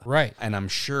Cruella. Right. And I'm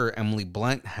sure Emily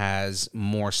Blunt has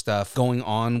more stuff going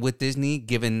on with Disney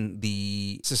given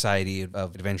the Society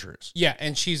of Adventurers. Yeah,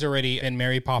 and she's already in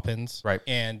Mary Poppins. Right.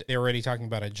 And they're already talking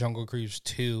about a Jungle Cruise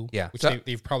 2. Yeah. Which So-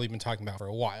 they've probably been talking about for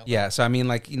a while. Yeah, so I mean,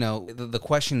 like, you know, the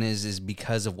question is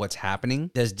because of what's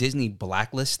happening, does Disney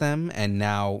blacklist them and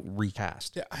now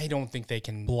recast? I don't think they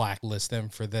can blacklist them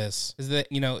for this. Is that,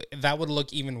 you know, that would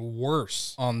look even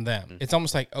worse on them. It's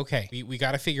almost like, okay, we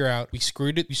got to figure out, we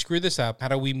screwed this up. How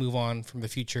do we move on from the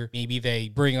future? Maybe they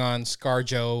bring on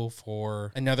ScarJo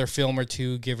for another film or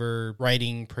 2, give her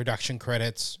writing production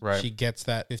credits. Right. She gets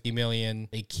that 50 million.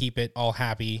 They keep it all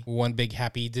happy. One big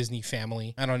happy Disney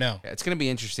family. I don't know. Yeah, it's going to be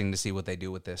interesting to see what they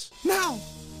do with this. Now,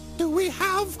 do we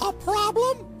have a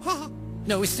problem?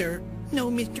 No, sir. No,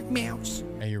 Mr. Mouse.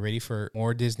 Are you ready for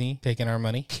more Disney taking our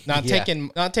money? Not Yeah. taking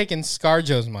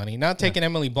ScarJo's money, not taking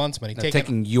Emily Blunt's money, No,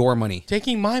 taking your money.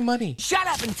 taking my money. Shut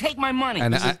up and take my money.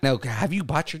 And no, have you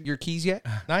bought your keys yet?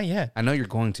 Not yet. I know you're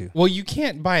going to. Well, you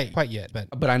can't buy it quite yet,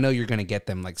 but I know you're going to get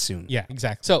them like soon. yeah,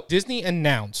 exactly. So Disney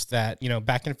announced that, you know,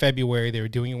 back in February, they were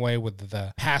doing away with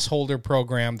the pass holder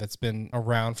program that's been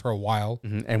around for a while.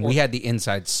 And we had the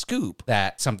inside scoop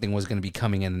that something was going to be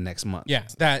coming in the next month. Yeah,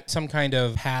 that some kind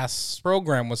of pass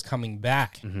program was coming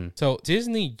back. So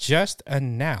Disney just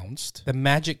announced the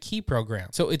Magic Key program.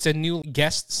 So it's a new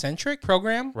guest-centric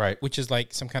program, Right. Which is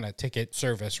like some kind of ticket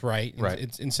service, right? Right.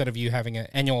 It's, instead of you having an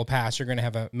annual pass, you're going to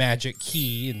have a Magic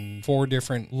Key in 4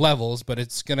 different levels, but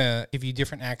it's going to give you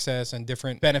different access and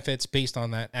different benefits based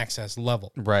on that access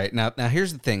level. Right. Now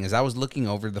here's the thing is I was looking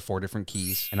over the 4 different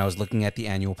keys and I was looking at the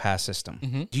annual pass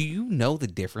system. Do you know the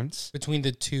difference Between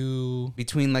the two,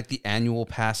 between like the annual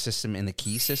pass system and the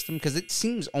key system? Because it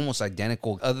seems almost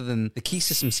identical, other than the key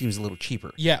system seems a little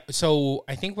cheaper. yeah. So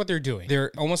I think what they're doing,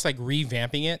 they're almost like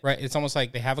revamping it, right? It's almost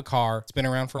like they have a car, it's been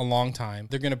around for a long time.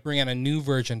 They're going to bring out a new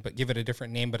version, but give it a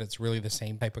different name, but it's really the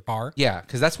same type of car. Yeah,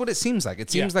 because that's what it seems like. It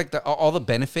seems like all the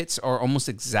benefits are almost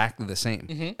exactly the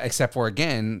same, except for,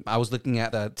 again, I was looking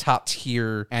at the top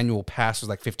tier annual pass was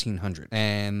like $1,500,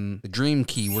 and the Dream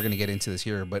Key, we're gonna get into this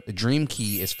here, but the Dream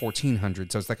Key is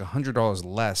 $1,400, so it's like $100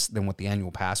 less than what the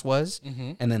annual pass was.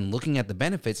 And then looking at the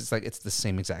benefits, it's like it's the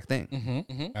same exact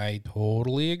thing. I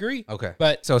totally agree. Okay,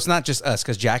 But so it's not just us,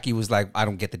 because Jackie was like, I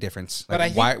don't get the difference. Like, But I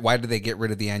think- why did they get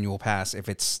rid of the annual pass if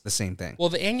it's the same thing? Well,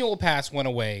 the annual pass went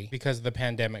away because of the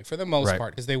pandemic for the most Right.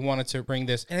 part, because they wanted to bring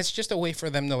this, and it's just a way for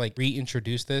them to like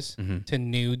reintroduce this to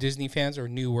new Disney fans or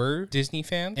newer Disney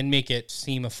fans and make it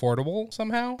seem affordable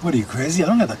somehow. What are you, crazy? I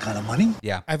don't have that kind of money.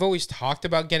 Yeah, I've always talked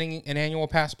about getting an annual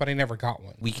pass, but I never got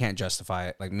one. we can't justify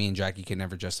it. Like me and Jackie could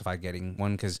never justify getting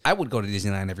one because I would go to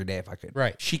Disneyland every day if I could.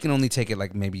 Right. She can only take it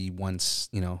like maybe once,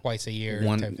 Twice a year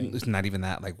One, type thing. it's not even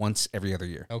that. Like once every other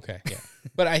year. Okay, yeah.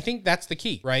 But I think that's the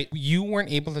key, right? You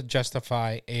weren't able to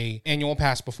justify a annual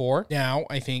pass before. Now,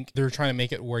 I think they're trying to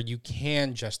make it where you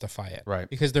can justify it. Right.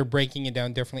 Because they're breaking it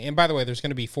down differently. And by the way, there's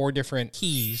going to be 4 different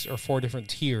keys or 4 different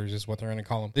tiers is what they're going to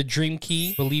call them. The Dream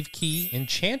Key, Believe Key,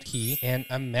 Enchant Key, and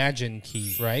Imagine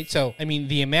Key, right? So, I mean,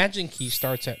 the Imagine Key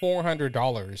starts at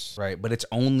 $400. Right. But it's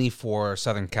only for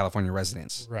Southern California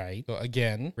residents. Right. So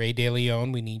again, Ray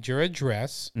DeLeon, we need your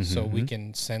address so we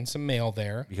can send some mail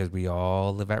there. Because we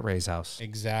all live at Ray's house.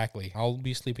 Exactly. I'll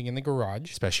be sleeping in the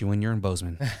garage. Especially when you're in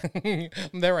Bozeman.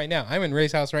 I'm there right now. I'm in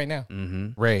Ray's house right now.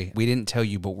 Ray, we didn't tell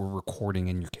you, but we're recording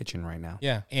in your kitchen right now.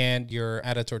 Yeah. And you're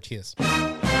out of tortillas.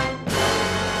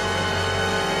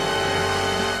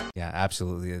 Yeah,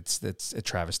 absolutely. It's a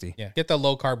travesty. Yeah. Get the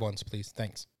low carb ones, please.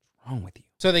 Thanks. What's wrong with you?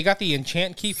 So they got the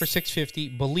Enchant Key for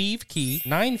 $650, Believe Key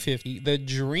 $950, the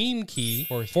Dream Key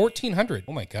for $1,400.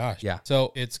 Oh my gosh. Yeah.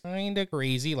 So it's kind of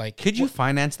crazy. Like, Could you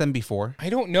finance them before?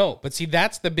 I don't know, but see,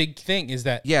 that's the big thing is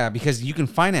that Yeah, because you can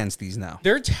finance these now.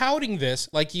 they're touting this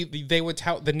like they would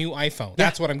tout the new iPhone.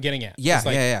 That's what I'm getting at. Yeah, It's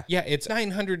like, yeah. It's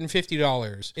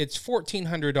 $950. It's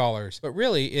 $1,400. But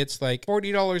really, it's like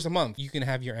 $40 a month. You can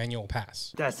have your annual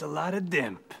pass. That's a lot of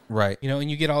dimp. Right. You know, and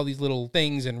you get all these little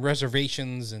things and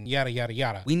reservations and yada, yada,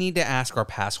 yada. We need to ask our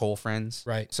pass hole friends.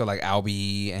 Right. So like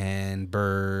Albie and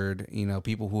Bird, you know,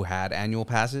 people who had annual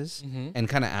passes and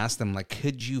kind of ask them like,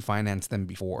 could you finance them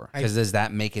before? Because does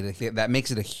that make it, that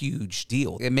makes it a huge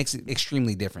deal. It makes it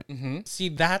extremely different. See,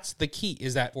 that's the key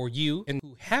is that for you and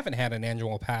who haven't had an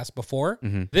annual pass before,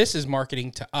 this is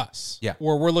marketing to us. Yeah.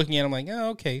 Where we're looking at them like,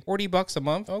 oh, okay, $40 a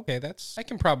month. Okay, I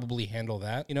can probably handle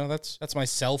that. You know, that's my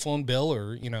cell phone bill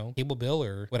or, you know, cable bill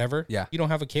or whatever. Yeah. You don't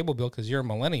have a cable bill because you're a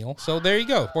millennial. So there you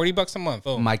go. $40 a month.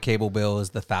 Boom. My cable bill is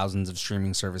the thousands of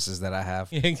streaming services that I have.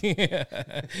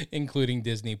 Including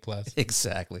Disney Plus.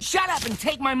 Exactly. Shut up and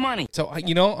take my money. So,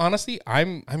 you know, honestly,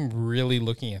 I'm really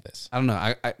looking at this. I don't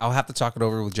know. I'll have to talk it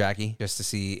over with Jackie just to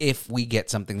see if we get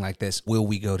something like this. Will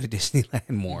we go to Disneyland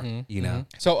more? You know?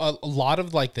 So a lot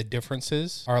of like the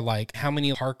differences are like how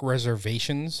many park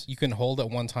reservations you can hold at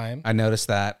one time. I noticed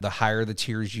that the higher the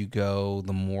tiers you go,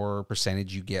 the more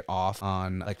percentage you get off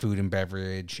on like food and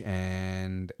beverage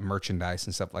and merchandise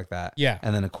and stuff like that. Yeah.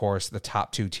 And then of course the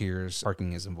top 2 tiers,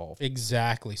 parking is involved.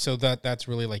 Exactly. So that's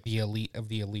really like the elite of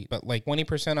the elite. But like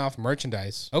 20% off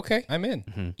merchandise, okay, I'm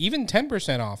in. Even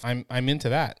 10% off, I'm into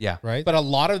that. Yeah. Right. But a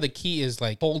lot of the key is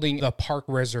like holding the park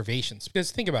reservations.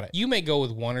 Because think about it. You may go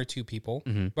with 1 or 2 people,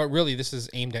 but really this is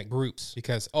aimed at groups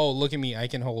because, oh, look at me. I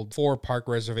can hold 4 park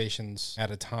reservations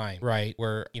at a time, right?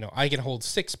 Where, you know, I can hold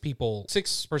 6 people,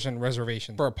 6-person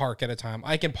reservation for a park at a time.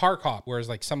 I can park hop, whereas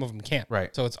like some of them can't.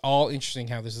 Right. So it's all interesting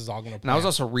how this is all going to play. And I was out.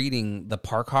 also reading the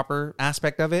park hopper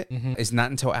aspect of it is not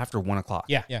until after 1 o'clock.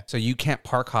 Yeah. Yeah. So you can't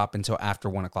park hop until after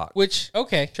 1 o'clock. Which,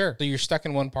 okay, sure. So you're stuck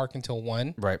in one park until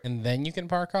 1. Right. And then you can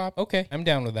park hop. Okay, I'm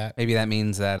down with that. Maybe that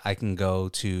means that I can go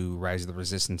to Rise of the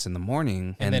Resistance in the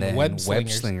morning And then Web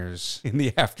Slingers in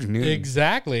the afternoon.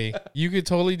 Exactly. You could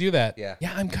totally do that. Yeah.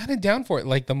 Yeah, I'm kind of down for it.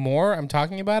 Like the more I'm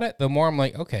talking about it, the more I'm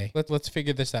like, okay, let's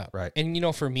figure this out. Right. And you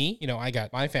know, for me, you know, I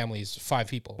got my family's 5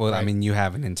 people. Well, right? I mean, you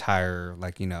have an entire,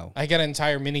 like, you know. I got an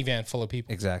entire minivan full of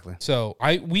people. Exactly. So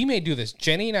we may do this.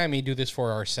 Jenny and I may do this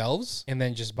for ourselves and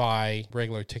then just buy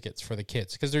regular tickets for the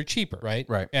kids because they're cheaper, right?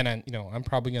 Right. And then, you know, I'm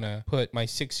probably going to put my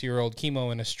 6-year-old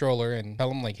Chemo in a stroller and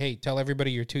tell him like, hey, tell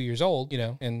everybody you're 2 years old, you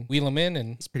know, and wheel him in.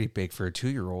 And It's pretty big for a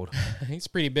 2-year-old. he's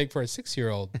pretty big for a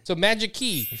 6-year-old. So Magic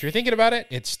Key, if you're thinking about it,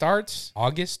 it starts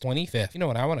August 25th. You know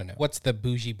what I want to know? What's the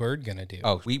bougie bird going to do?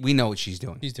 Oh, we know what she's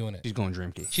doing. She's doing it. She's going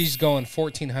Dream Key. She's going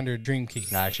 1,400 Dream Key.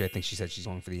 No, actually, I think she said she's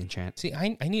going for the enchant. See,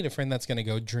 I need a friend that's going to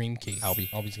go Dream Key.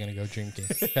 Albie's going to go Dream Key.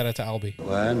 Shout out to Albie.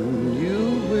 When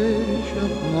you wish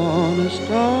upon a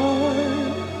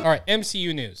star. All right,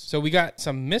 MCU news. So we got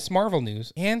some Miss Marvel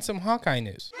news and some Hawkeye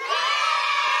news.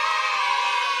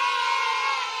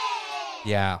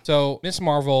 Yeah. So Miss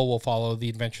Marvel will follow the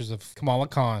adventures of Kamala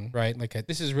Khan, right? Like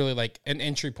this is really like an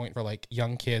entry point for like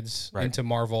young kids into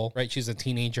Marvel, right? She's a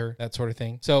teenager, that sort of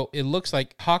thing. So it looks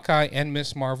like Hawkeye and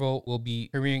Miss Marvel will be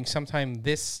premiering sometime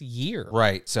this year.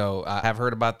 Right. So I have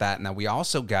heard about that. Now, we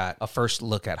also got a first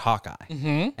look at Hawkeye.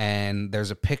 And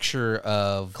there's a picture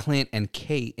of Clint and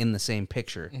Kate in the same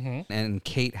picture. And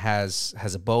Kate has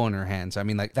a bow in her hand. So, I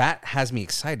mean, like, that has me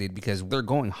excited because they're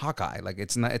going Hawkeye. Like,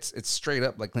 it's not, it's straight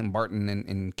up like Clint Barton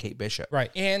and Kate Bishop.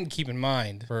 Right. And keep in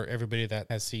mind, for everybody that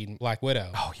has seen Black Widow,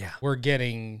 oh yeah, we're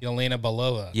getting Yelena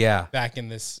Belova back in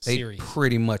this series. They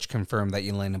pretty much confirmed that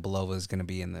Yelena Belova is going to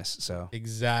be in this. So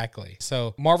exactly.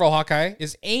 So Marvel Hawkeye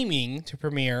is aiming to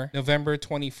premiere November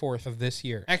 24th of this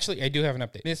year. Actually, I do have an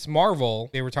update. Miss Marvel,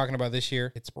 they were talking about this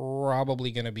year. It's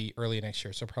probably going to be early next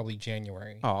year. So probably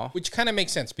January. Oh. Which kind of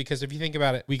makes sense because if you think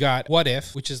about it, we got What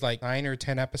If, which is like 9 or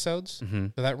 10 episodes.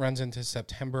 So that runs into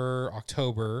September,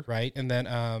 October, right? And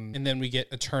then we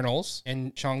get Eternals,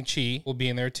 and Shang-Chi will be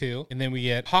in there too. And then we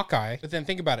get Hawkeye. But then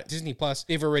think about it. Disney Plus,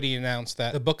 they've already announced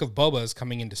that the Book of Boba is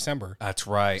coming in December. That's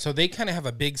right. So they kind of have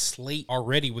a big slate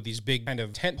already with these big kind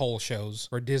of tentpole shows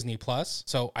for Disney Plus.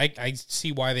 So I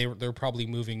see why they're probably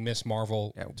moving Miss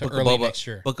Marvel to early next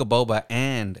year. Book of Boba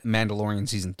and Mandalorian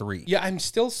Season 3. Yeah, I'm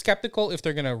still skeptical if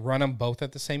they're going to run them both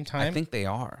at the same time. I think they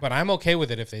are. But I'm okay with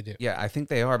it if they do. Yeah, I think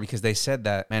they are because they said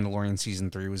that Mandalorian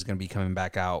Season 3 was going to be coming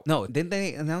back out. No, Didn't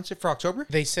they announce it for October?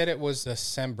 They said it was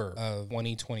December of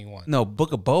 2021. No,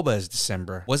 Book of Boba is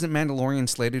December. Wasn't Mandalorian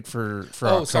slated for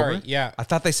October? Sorry. Yeah. I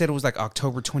thought they said it was like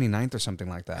October 29th or something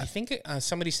like that. I think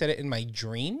somebody said it in my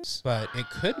dreams, but it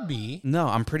could be. No,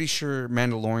 I'm pretty sure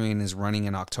Mandalorian is running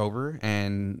in October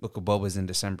and Book of Boba is in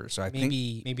December. So I think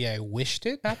maybe I wished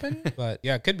it happened, but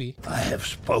yeah, it could be. I have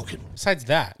spoken. Besides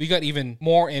that, we got even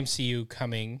more MCU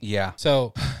coming. Yeah.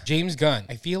 So James Gunn,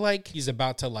 I feel like he's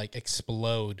about to like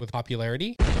explode with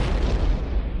popularity.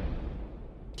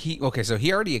 So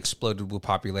he already exploded with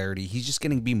popularity. He's just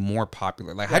going to be more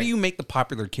popular. Like, how do you make the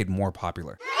popular kid more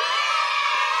popular?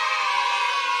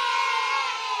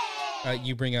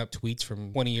 You bring up tweets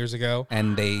from 20 years ago.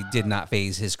 And they did not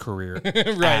phase his career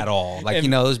at all. Like,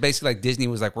 and, it was basically like Disney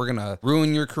was like, we're going to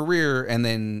ruin your career. And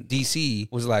then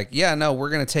DC was like, yeah, no,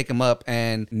 we're going to take him up.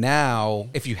 And now,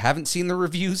 if you haven't seen the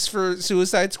reviews for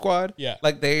Suicide Squad,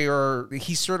 like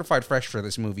he's certified fresh for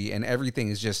this movie. And everything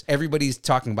is just, everybody's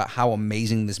talking about how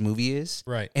amazing this movie is.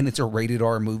 Right. And it's a rated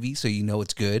R movie, so you know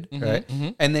it's good. Mm-hmm, right. Mm-hmm.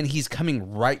 And then he's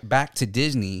coming right back to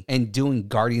Disney and doing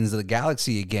Guardians of the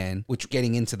Galaxy again, which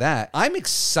getting into that. I'm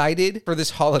excited for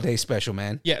this holiday special,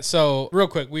 man. Yeah, so real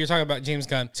quick, we were talking about James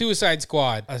Gunn, Suicide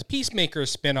Squad, a Peacemaker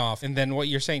spinoff, and then what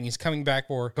you're saying, he's coming back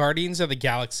for Guardians of the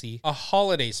Galaxy, a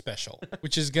holiday special,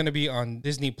 which is going to be on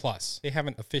Disney Plus. They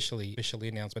haven't officially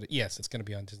announced, but yes, it's going to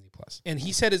be on Disney Plus. And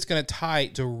he said it's going to tie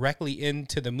directly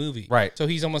into the movie. Right. So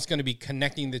he's almost going to be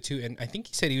connecting the two, and I think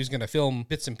he said he was going to film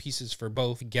bits and pieces for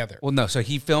both together. Well, no, so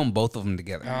he filmed both of them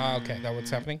together. Okay, is that what's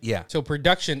happening? Yeah. So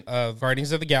production of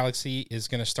Guardians of the Galaxy is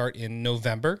going to start in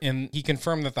November, and he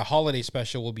confirmed that the holiday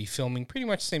special will be filming pretty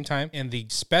much the same time, and the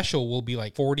special will be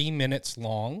like 40 minutes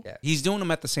long. Yeah. He's doing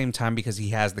them at the same time because he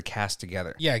has the cast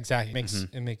together. Yeah, exactly.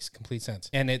 It makes complete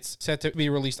sense. And it's set to be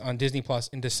released on Disney Plus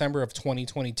in December of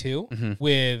 2022,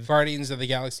 with Guardians of the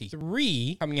Galaxy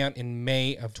 3 coming out in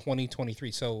May of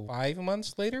 2023. So 5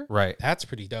 months later? Right. That's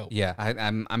pretty dope. Yeah,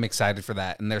 I'm excited for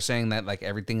that. And they're saying that like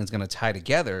everything is going to tie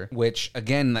together, which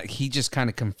again, like, he just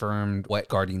kind of confirmed what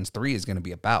Guardians 3 is going to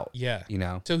be about. Yeah. You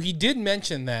know? So he did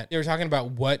mention that they were talking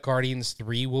about what Guardians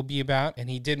 3 will be about, and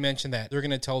he did mention that they're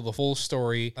going to tell the full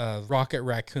story of Rocket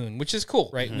Raccoon, which is cool,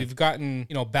 right? We've gotten,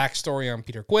 backstory on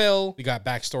Peter Quill. We got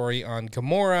backstory on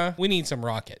Gamora. We need some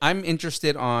Rocket. I'm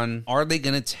interested on, are they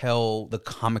going to tell the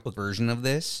comic book version of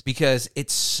this? Because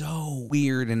it's so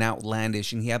weird and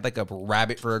outlandish, and he had like a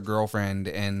rabbit for a girlfriend,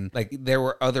 and like there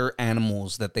were other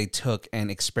animals that they took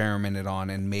and experimented on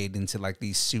and made into like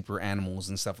these super animals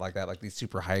and stuff like that, like these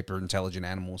super hyper intelligent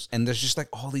animals. And there's just like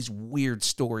all these weird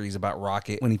stories about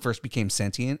Rocket when he first became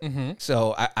sentient.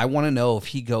 So I want to know if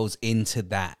he goes into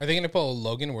that. Are they going to pull a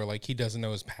Logan where like he doesn't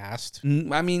know his past?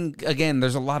 I mean, again,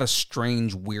 there's a lot of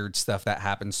strange, weird stuff that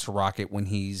happens to Rocket when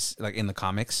he's like in the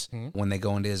comics, when they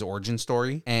go into his origin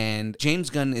story. And James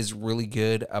Gunn is really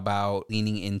good about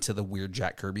leaning into the weird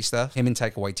Jack Kirby stuff. Him and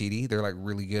Taika Waititi, they're like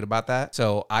really good about that.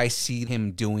 So I see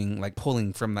him doing like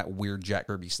pulling from that weird Jack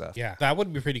Kirby stuff. Yeah, that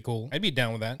would be pretty cool. I'd be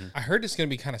down with that. I heard it's going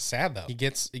to be kind of sad though. It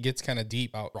gets kind of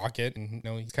deep about Rocket, and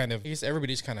he's kind of, I guess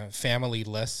everybody's kind of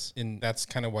family-less, and that's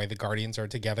kind of why the Guardians are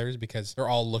together, is because they're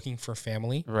all looking for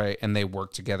family. Right, and they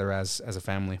work together as a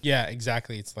family. Yeah,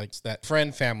 exactly. It's like that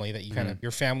friend family that you kind of,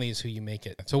 your family is who you make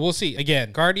it. So we'll see.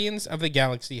 Again, Guardians of the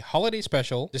Galaxy Holiday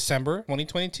Special, December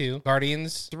 2022.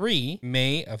 Guardians 3,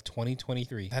 May of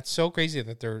 2023. That's so crazy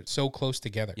that they're so close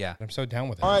together. Yeah. I'm so down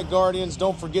with it. All right, Guardians,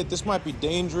 don't forget, this might be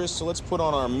dangerous, so let's put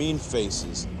on our mean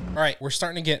faces. All right, we're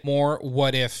starting to get more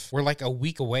What If. We're like a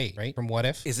week away, right, from What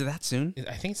If. Is it that soon?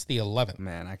 I think it's the 11th.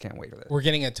 Man, I can't wait for that. We're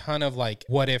getting a ton of like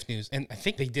What If news, and I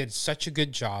think they did such a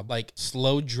good job, like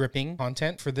slow dripping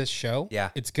content for this show. Yeah.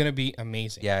 It's going to be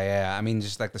amazing. Yeah. I mean,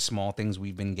 just like the small things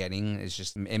we've been getting is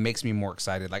just, it makes me more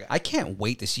excited. Like, I can't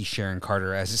wait to see Sharon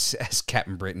Carter as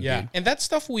Captain Britain. Yeah. Dude. And that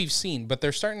stuff we've seen, but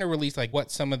they're starting to release like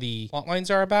what some of the plot lines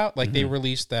are about. Like they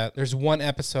released that there's one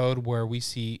episode where we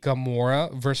see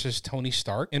Gamora versus Tony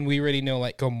Stark, and we already know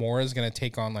like Gamora is going to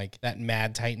take on like that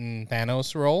Mad Titan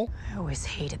Thanos role. I always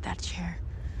hated that chair.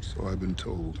 So I've been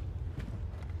told.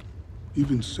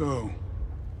 Even so,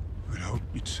 I'd hope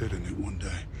you'd sit in it one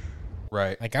day.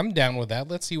 Right. Like, I'm down with that.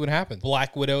 Let's see what happens.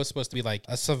 Black Widow is supposed to be like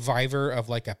a survivor of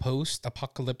like a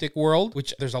post-apocalyptic world,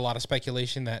 which there's a lot of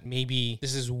speculation that maybe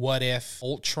this is What If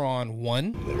Ultron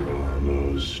 1. There are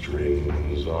no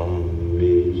strings on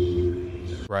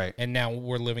me. Right. And now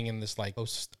we're living in this like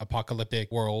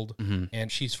post-apocalyptic world, Mhm.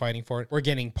 and she's fighting for it. We're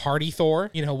getting Party Thor.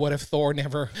 You know, what if Thor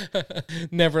never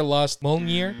lost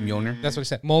Mjolnir? Mjolnir. That's what I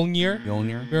said. Mjolnir.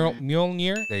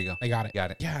 Mjolnir. There you go. I got it.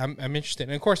 Got it. Yeah, I'm interested.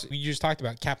 And of course, you just talked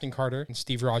about Captain Carter and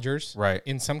Steve Rogers. Right.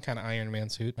 In some kind of Iron Man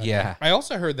suit. Yeah. I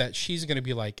also heard that she's going to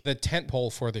be like the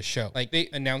tentpole for the show. Like they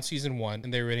announced season 1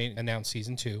 and they already announced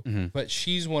season 2. Mhm. But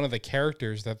she's one of the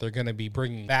characters that they're going to be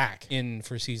bringing back in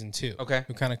for season 2. Okay.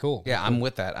 Kind of cool. Yeah, I'm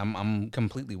with that. I'm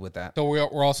completely with that. So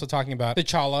we're also talking about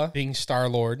T'Challa being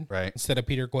Star-Lord. Right. Instead of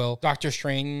Peter Quill. Doctor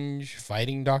Strange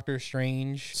fighting Doctor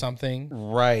Strange something.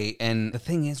 Right. And the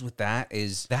thing is with that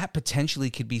is that potentially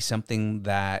could be something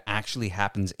that actually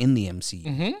happens in the MCU.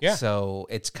 Mhm. Yeah. So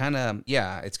it's kind of,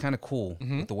 it's kind of cool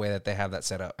with the way that they have that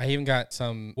set up. I even got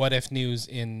some what if news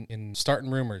in starting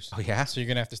rumors. Oh, yeah? So you're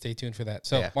going to have to stay tuned for that.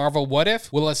 So Yeah. Marvel What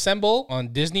If will assemble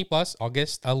on Disney Plus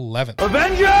August 11th.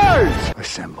 Avengers!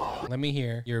 Assemble. Let me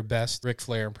hear your best Ric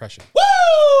Flair impression.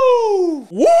 Woo!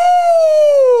 Woo!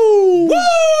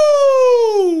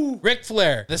 Woo! Ric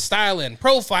Flair, the styling,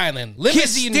 profiling,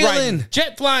 limousine stealing, riding,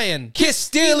 jet flying, kiss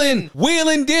stealing,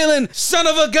 wheeling dealing, son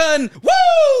of a gun.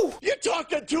 Woo! You're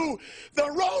talking to the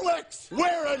Rolex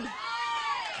wearing,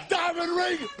 diamond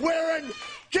ring wearing,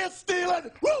 kiss stealing,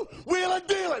 woo, wheeling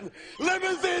dealing,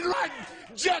 limousine riding,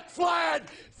 jet flying,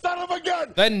 son of a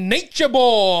gun. The Nature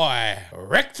Boy,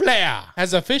 Ric Flair,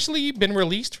 has officially been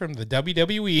released from the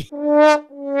WWE.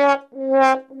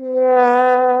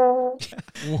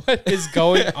 What is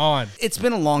going on? It's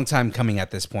been a long time coming at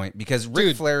this point because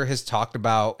Ric Flair has talked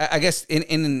about, I guess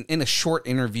in a short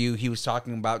interview, he was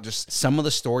talking about just some of the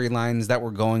storylines that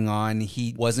were going on.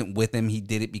 He wasn't with him. He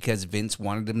did it because Vince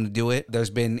wanted him to do it. There's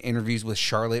been interviews with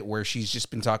Charlotte where she's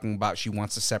just been talking about she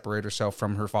wants to separate herself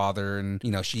from her father. And,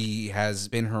 you know, she has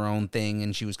been her own thing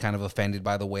and she was kind of offended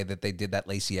by the way that they did that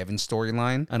Lacey Evans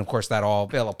storyline. And of course, that all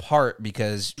fell apart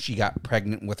because she got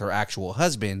pregnant with her actual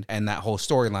husband and that whole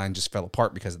storyline just fell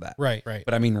apart because of that. Right, right.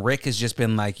 But I mean, Rick has just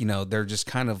been like, you know, they're just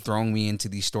kind of throwing me into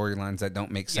these storylines that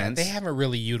don't make sense. They haven't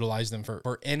really utilized them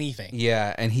for anything.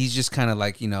 Yeah, and he's just kind of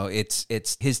like, you know, it's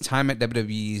his time at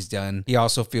WWE is done. He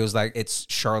also feels like it's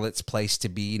Charlotte's place to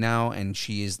be now, and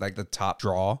she is like the top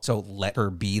draw. So let her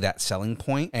be that selling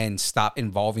point and stop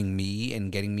involving me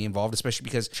and getting me involved, especially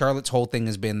because Charlotte's whole thing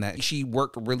has been that she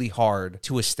worked really hard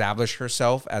to establish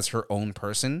herself as her own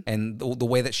person. And the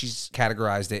way that she's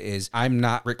categorized it is, I'm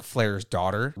not Ric Flair's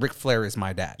daughter. Ric Flair is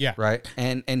my dad. Yeah. Right.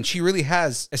 And she really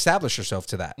has established herself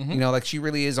to that. You know, like she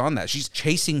really is on that. She's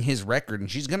chasing his record and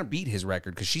she's going to beat his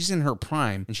record because she's in her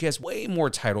prime and she has way more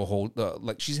title hold.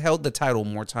 Like she's held the title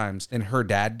more times than her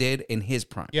dad did in his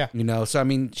prime. Yeah. You know, so I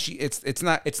mean, it's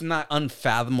not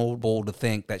unfathomable to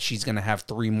think that she's going to have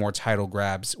 3 more title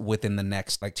grabs within the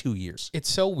next like 2 years. It's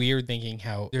so weird thinking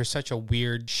how there's such a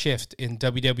weird shift in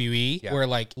WWE where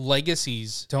like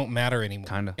legacies don't matter anymore.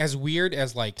 Kind of. As weird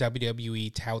as like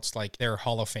WWE touts like their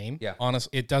Hall of Fame. Yeah. Honestly,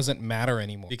 it doesn't matter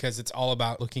anymore because it's all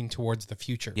about looking towards the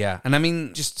future. Yeah. And I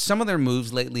mean, just some of their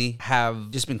moves lately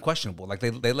have just been questionable. Like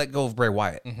they let go of Bray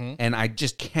Wyatt. And I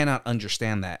just cannot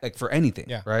understand that, like for anything.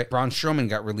 Yeah. Right. Braun Strowman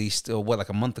got released, like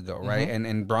a month ago. Right.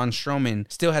 And Braun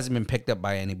Strowman still hasn't been picked up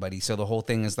by anybody. So the whole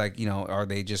thing is like, you know, are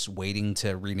they just waiting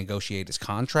to renegotiate his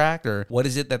contract or what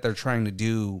is it that they're trying to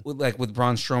do? Like with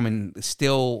Braun Strowman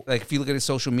still, like if you look at his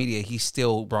social media, he's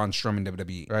still Braun Strowman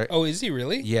WWE. Right. Oh, is he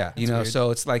really? Yeah. That's you know, weird.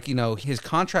 so it's like, you know, his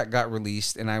contract got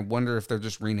released and I wonder if they're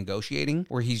just renegotiating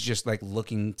or he's just like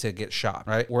looking to get shot.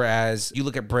 Right. Whereas you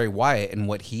look at Bray Wyatt and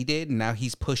what he did, and now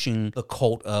he's pushing the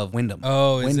cult of Wyndham.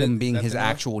 Oh, is Wyndham it? being That's his the name?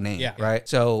 actual name. Yeah. Right.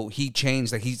 So he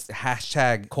changed, like he's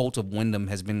hashtag cult of Wyndham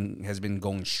has been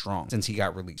going strong since he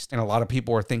got released. And a lot of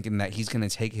people are thinking that he's going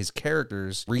to take his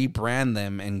characters, rebrand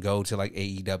them and go to like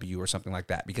AEW or something like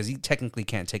that because he technically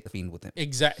can't take the Fiend with him.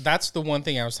 Exactly. That's the one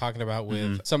thing I was talking about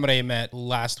with somebody I met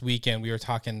last weekend. We were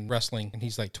talking wrestling and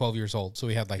he's like 12 years old. So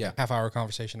we had like a half-hour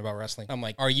conversation about wrestling. I'm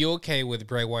like, are you okay with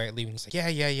Bray Wyatt leaving? He's like,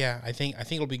 yeah. I think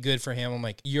it'll be good for him. I'm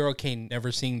like, you're okay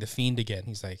never seeing the Fiend again.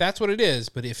 He's like, that's what it is.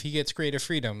 But if he gets creative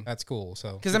freedom, that's cool.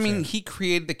 So because I mean, he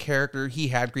created the character. He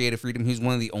had creative freedom. He's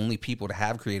one of the only people to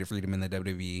have creative freedom in the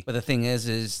WWE. But the thing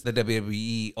is the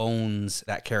WWE owns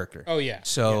that character. Oh yeah.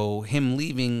 So him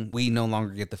leaving, we no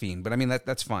longer get the Fiend. But I mean,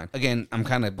 that's fine. Again, and I'm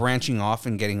kind of branching off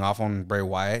and getting off on Bray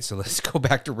Wyatt, so let's go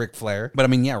back to Ric Flair. But I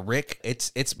mean, yeah, Rick,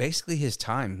 it's basically his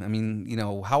time. I mean, you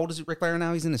know, how old is Ric Flair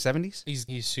now? He's in his 70s?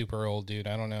 He's super old, dude.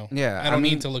 I don't know. Yeah. I don't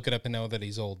need to look it up and know that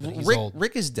he's old. But he's old.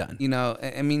 Rick is done. You know,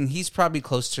 I mean, he's probably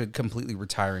close to completely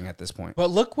retiring at this point. But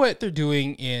look what they're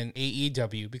doing in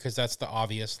AEW, because that's the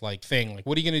obvious like thing. Like,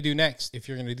 what are you going to do next if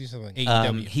you're going to do something?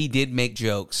 AEW. He did make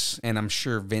jokes, and I'm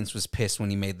sure Vince was pissed when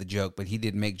he made the joke, but he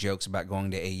did make jokes about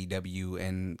going to AEW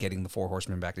and getting the Four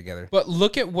Horsemen back together. But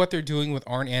look at what they're doing with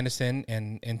Arn Anderson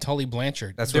and Tully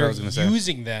Blanchard. That's what I was going to say. They're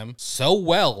using them so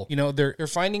well. You know, they're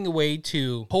finding a way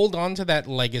to hold on to that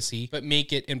legacy, but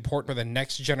make it important for the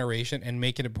next generation and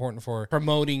make it important for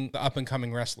promoting the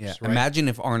up-and-coming wrestlers. Yeah. Right? Imagine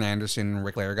if Arn Anderson and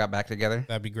Ric Flair got back together.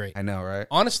 That'd be great. I know, right?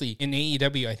 Honestly, in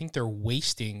AEW, I think they're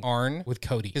wasting Arn with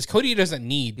Cody, because Cody doesn't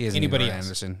need anybody else.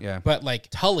 Anderson, yeah. But like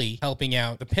Tully helping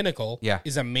out the Pinnacle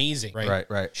is amazing, right?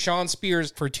 Right. Sean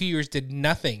Spears for 2 years did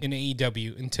nothing in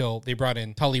AEW until they brought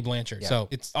in Tully Blanchard. Yeah. So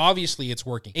it's obviously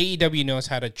working. AEW knows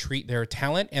how to treat their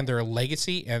talent and their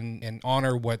legacy and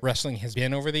honor what wrestling has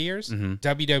been over the years. Mm-hmm.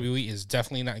 WWE is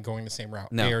definitely not going the same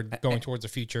route. No. They are going towards the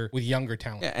future with younger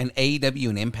talent. Yeah, and AEW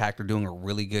and Impact are doing a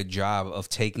really good job of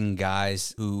taking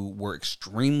guys who were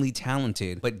extremely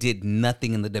talented but did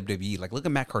nothing in the WWE. Like, look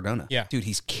at Matt Cardona. Yeah. Dude,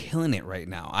 he's killing it right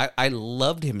now. I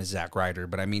loved him as Zack Ryder,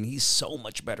 but I mean, he's so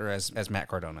much better as Matt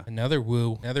Cardona. Another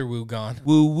woo gone.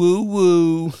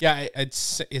 Woo. Yeah,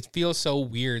 it feels so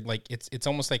weird. Like it's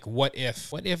almost like what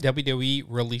if WWE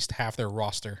released half their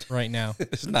roster right now?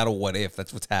 It's not a what if.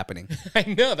 That's what's happening. I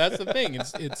know, that's the thing.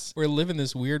 It's we're living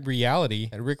this weird reality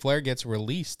that Ric Flair gets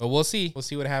released, but we'll see. We'll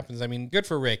see what happens. I mean, good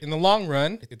for Rick in the long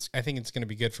run. I think it's going to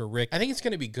be good for Rick. I think it's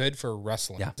going to be good for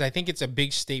wrestling. Yeah. I think it's a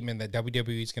big statement that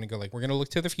WWE is going to go like, we're going to look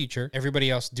to the future. Everybody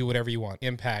else do whatever you want.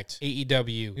 Impact,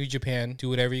 AEW, New Japan, do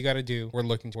whatever you got to do. We're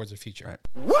looking towards the future. Right.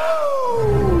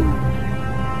 Woo!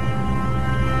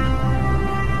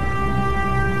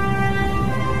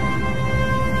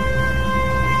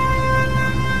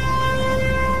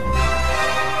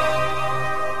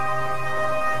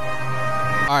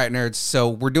 All right, nerds. So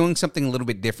we're doing something a little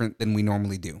bit different than we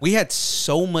normally do. We had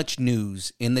so much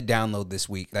news in the download this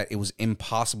week that it was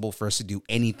impossible for us to do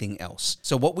anything else.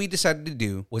 So what we decided to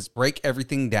do was break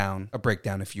everything down, a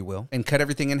breakdown, if you will, and cut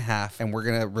everything in half. And we're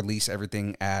going to release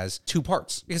everything as 2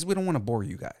 parts because we don't want to bore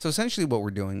you guys. So essentially what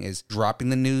we're doing is dropping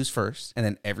the news first, and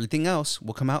then everything else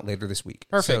will come out later this week.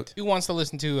 Perfect. So, who wants to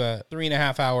listen to a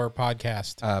 3.5 hour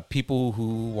podcast? People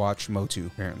who watch Motu,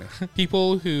 apparently.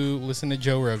 People who listen to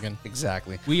Joe Rogan.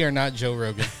 Exactly. We are not Joe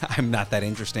Rogan. I'm not that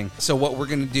interesting. So what we're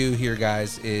going to do here,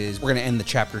 guys, is we're going to end the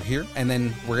chapter here, and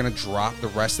then we're going to drop the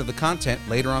rest of the content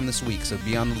later on this week. So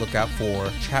be on the lookout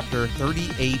for Chapter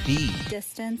 30AD.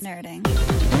 Distance nerding.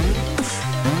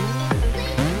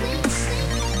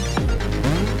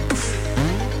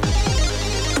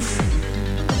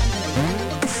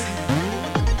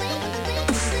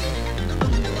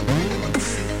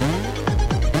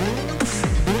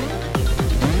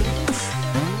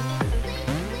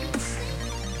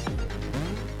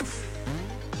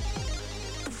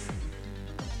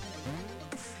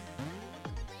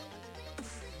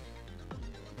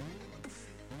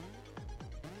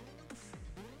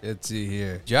 Let's see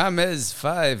here. Jamez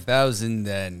 5000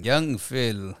 and Young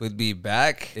Phil would be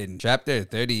back in Chapter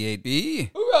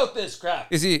 38B. Who wrote this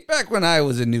crap? You see, back when I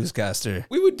was a newscaster,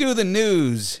 we would do the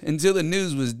news until the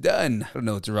news was done. I don't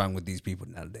know what's wrong with these people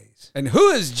nowadays. And who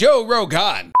is Joe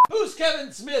Rogan? Who's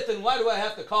Kevin Smith and why do I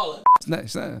have to call him?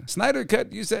 Snyder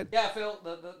Cut, you said? Yeah, Phil,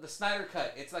 the Snyder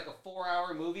Cut. It's like a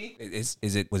 4-hour movie.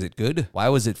 Was it good? Why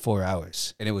was it 4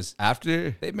 hours? And it was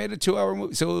after they made a 2-hour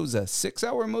movie, so it was a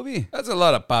 6-hour movie? That's a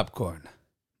lot of popcorn.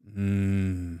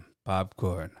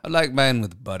 Popcorn. I like mine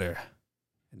with butter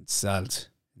and salt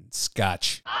and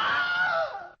scotch.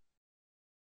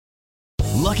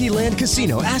 Lucky Land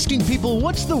Casino, asking people,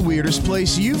 what's the weirdest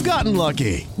place you've gotten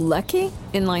lucky? Lucky?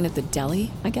 In line at the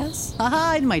deli, I guess?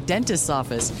 Aha, in my dentist's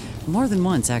office. More than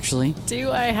once, actually.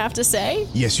 Do I have to say?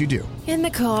 Yes, you do. In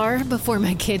the car before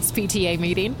my kids' PTA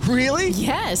meeting. Really?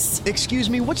 Yes. Excuse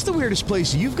me, what's the weirdest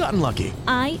place you've gotten lucky?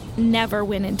 I never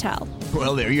win and tell.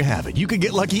 Well, there you have it. You can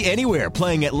get lucky anywhere,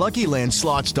 playing at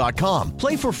LuckyLandSlots.com.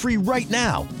 Play for free right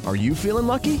now. Are you feeling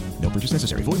lucky? No purchase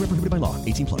necessary. Void where prohibited by law.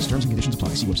 18+. Terms and conditions apply.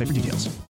 See website for details.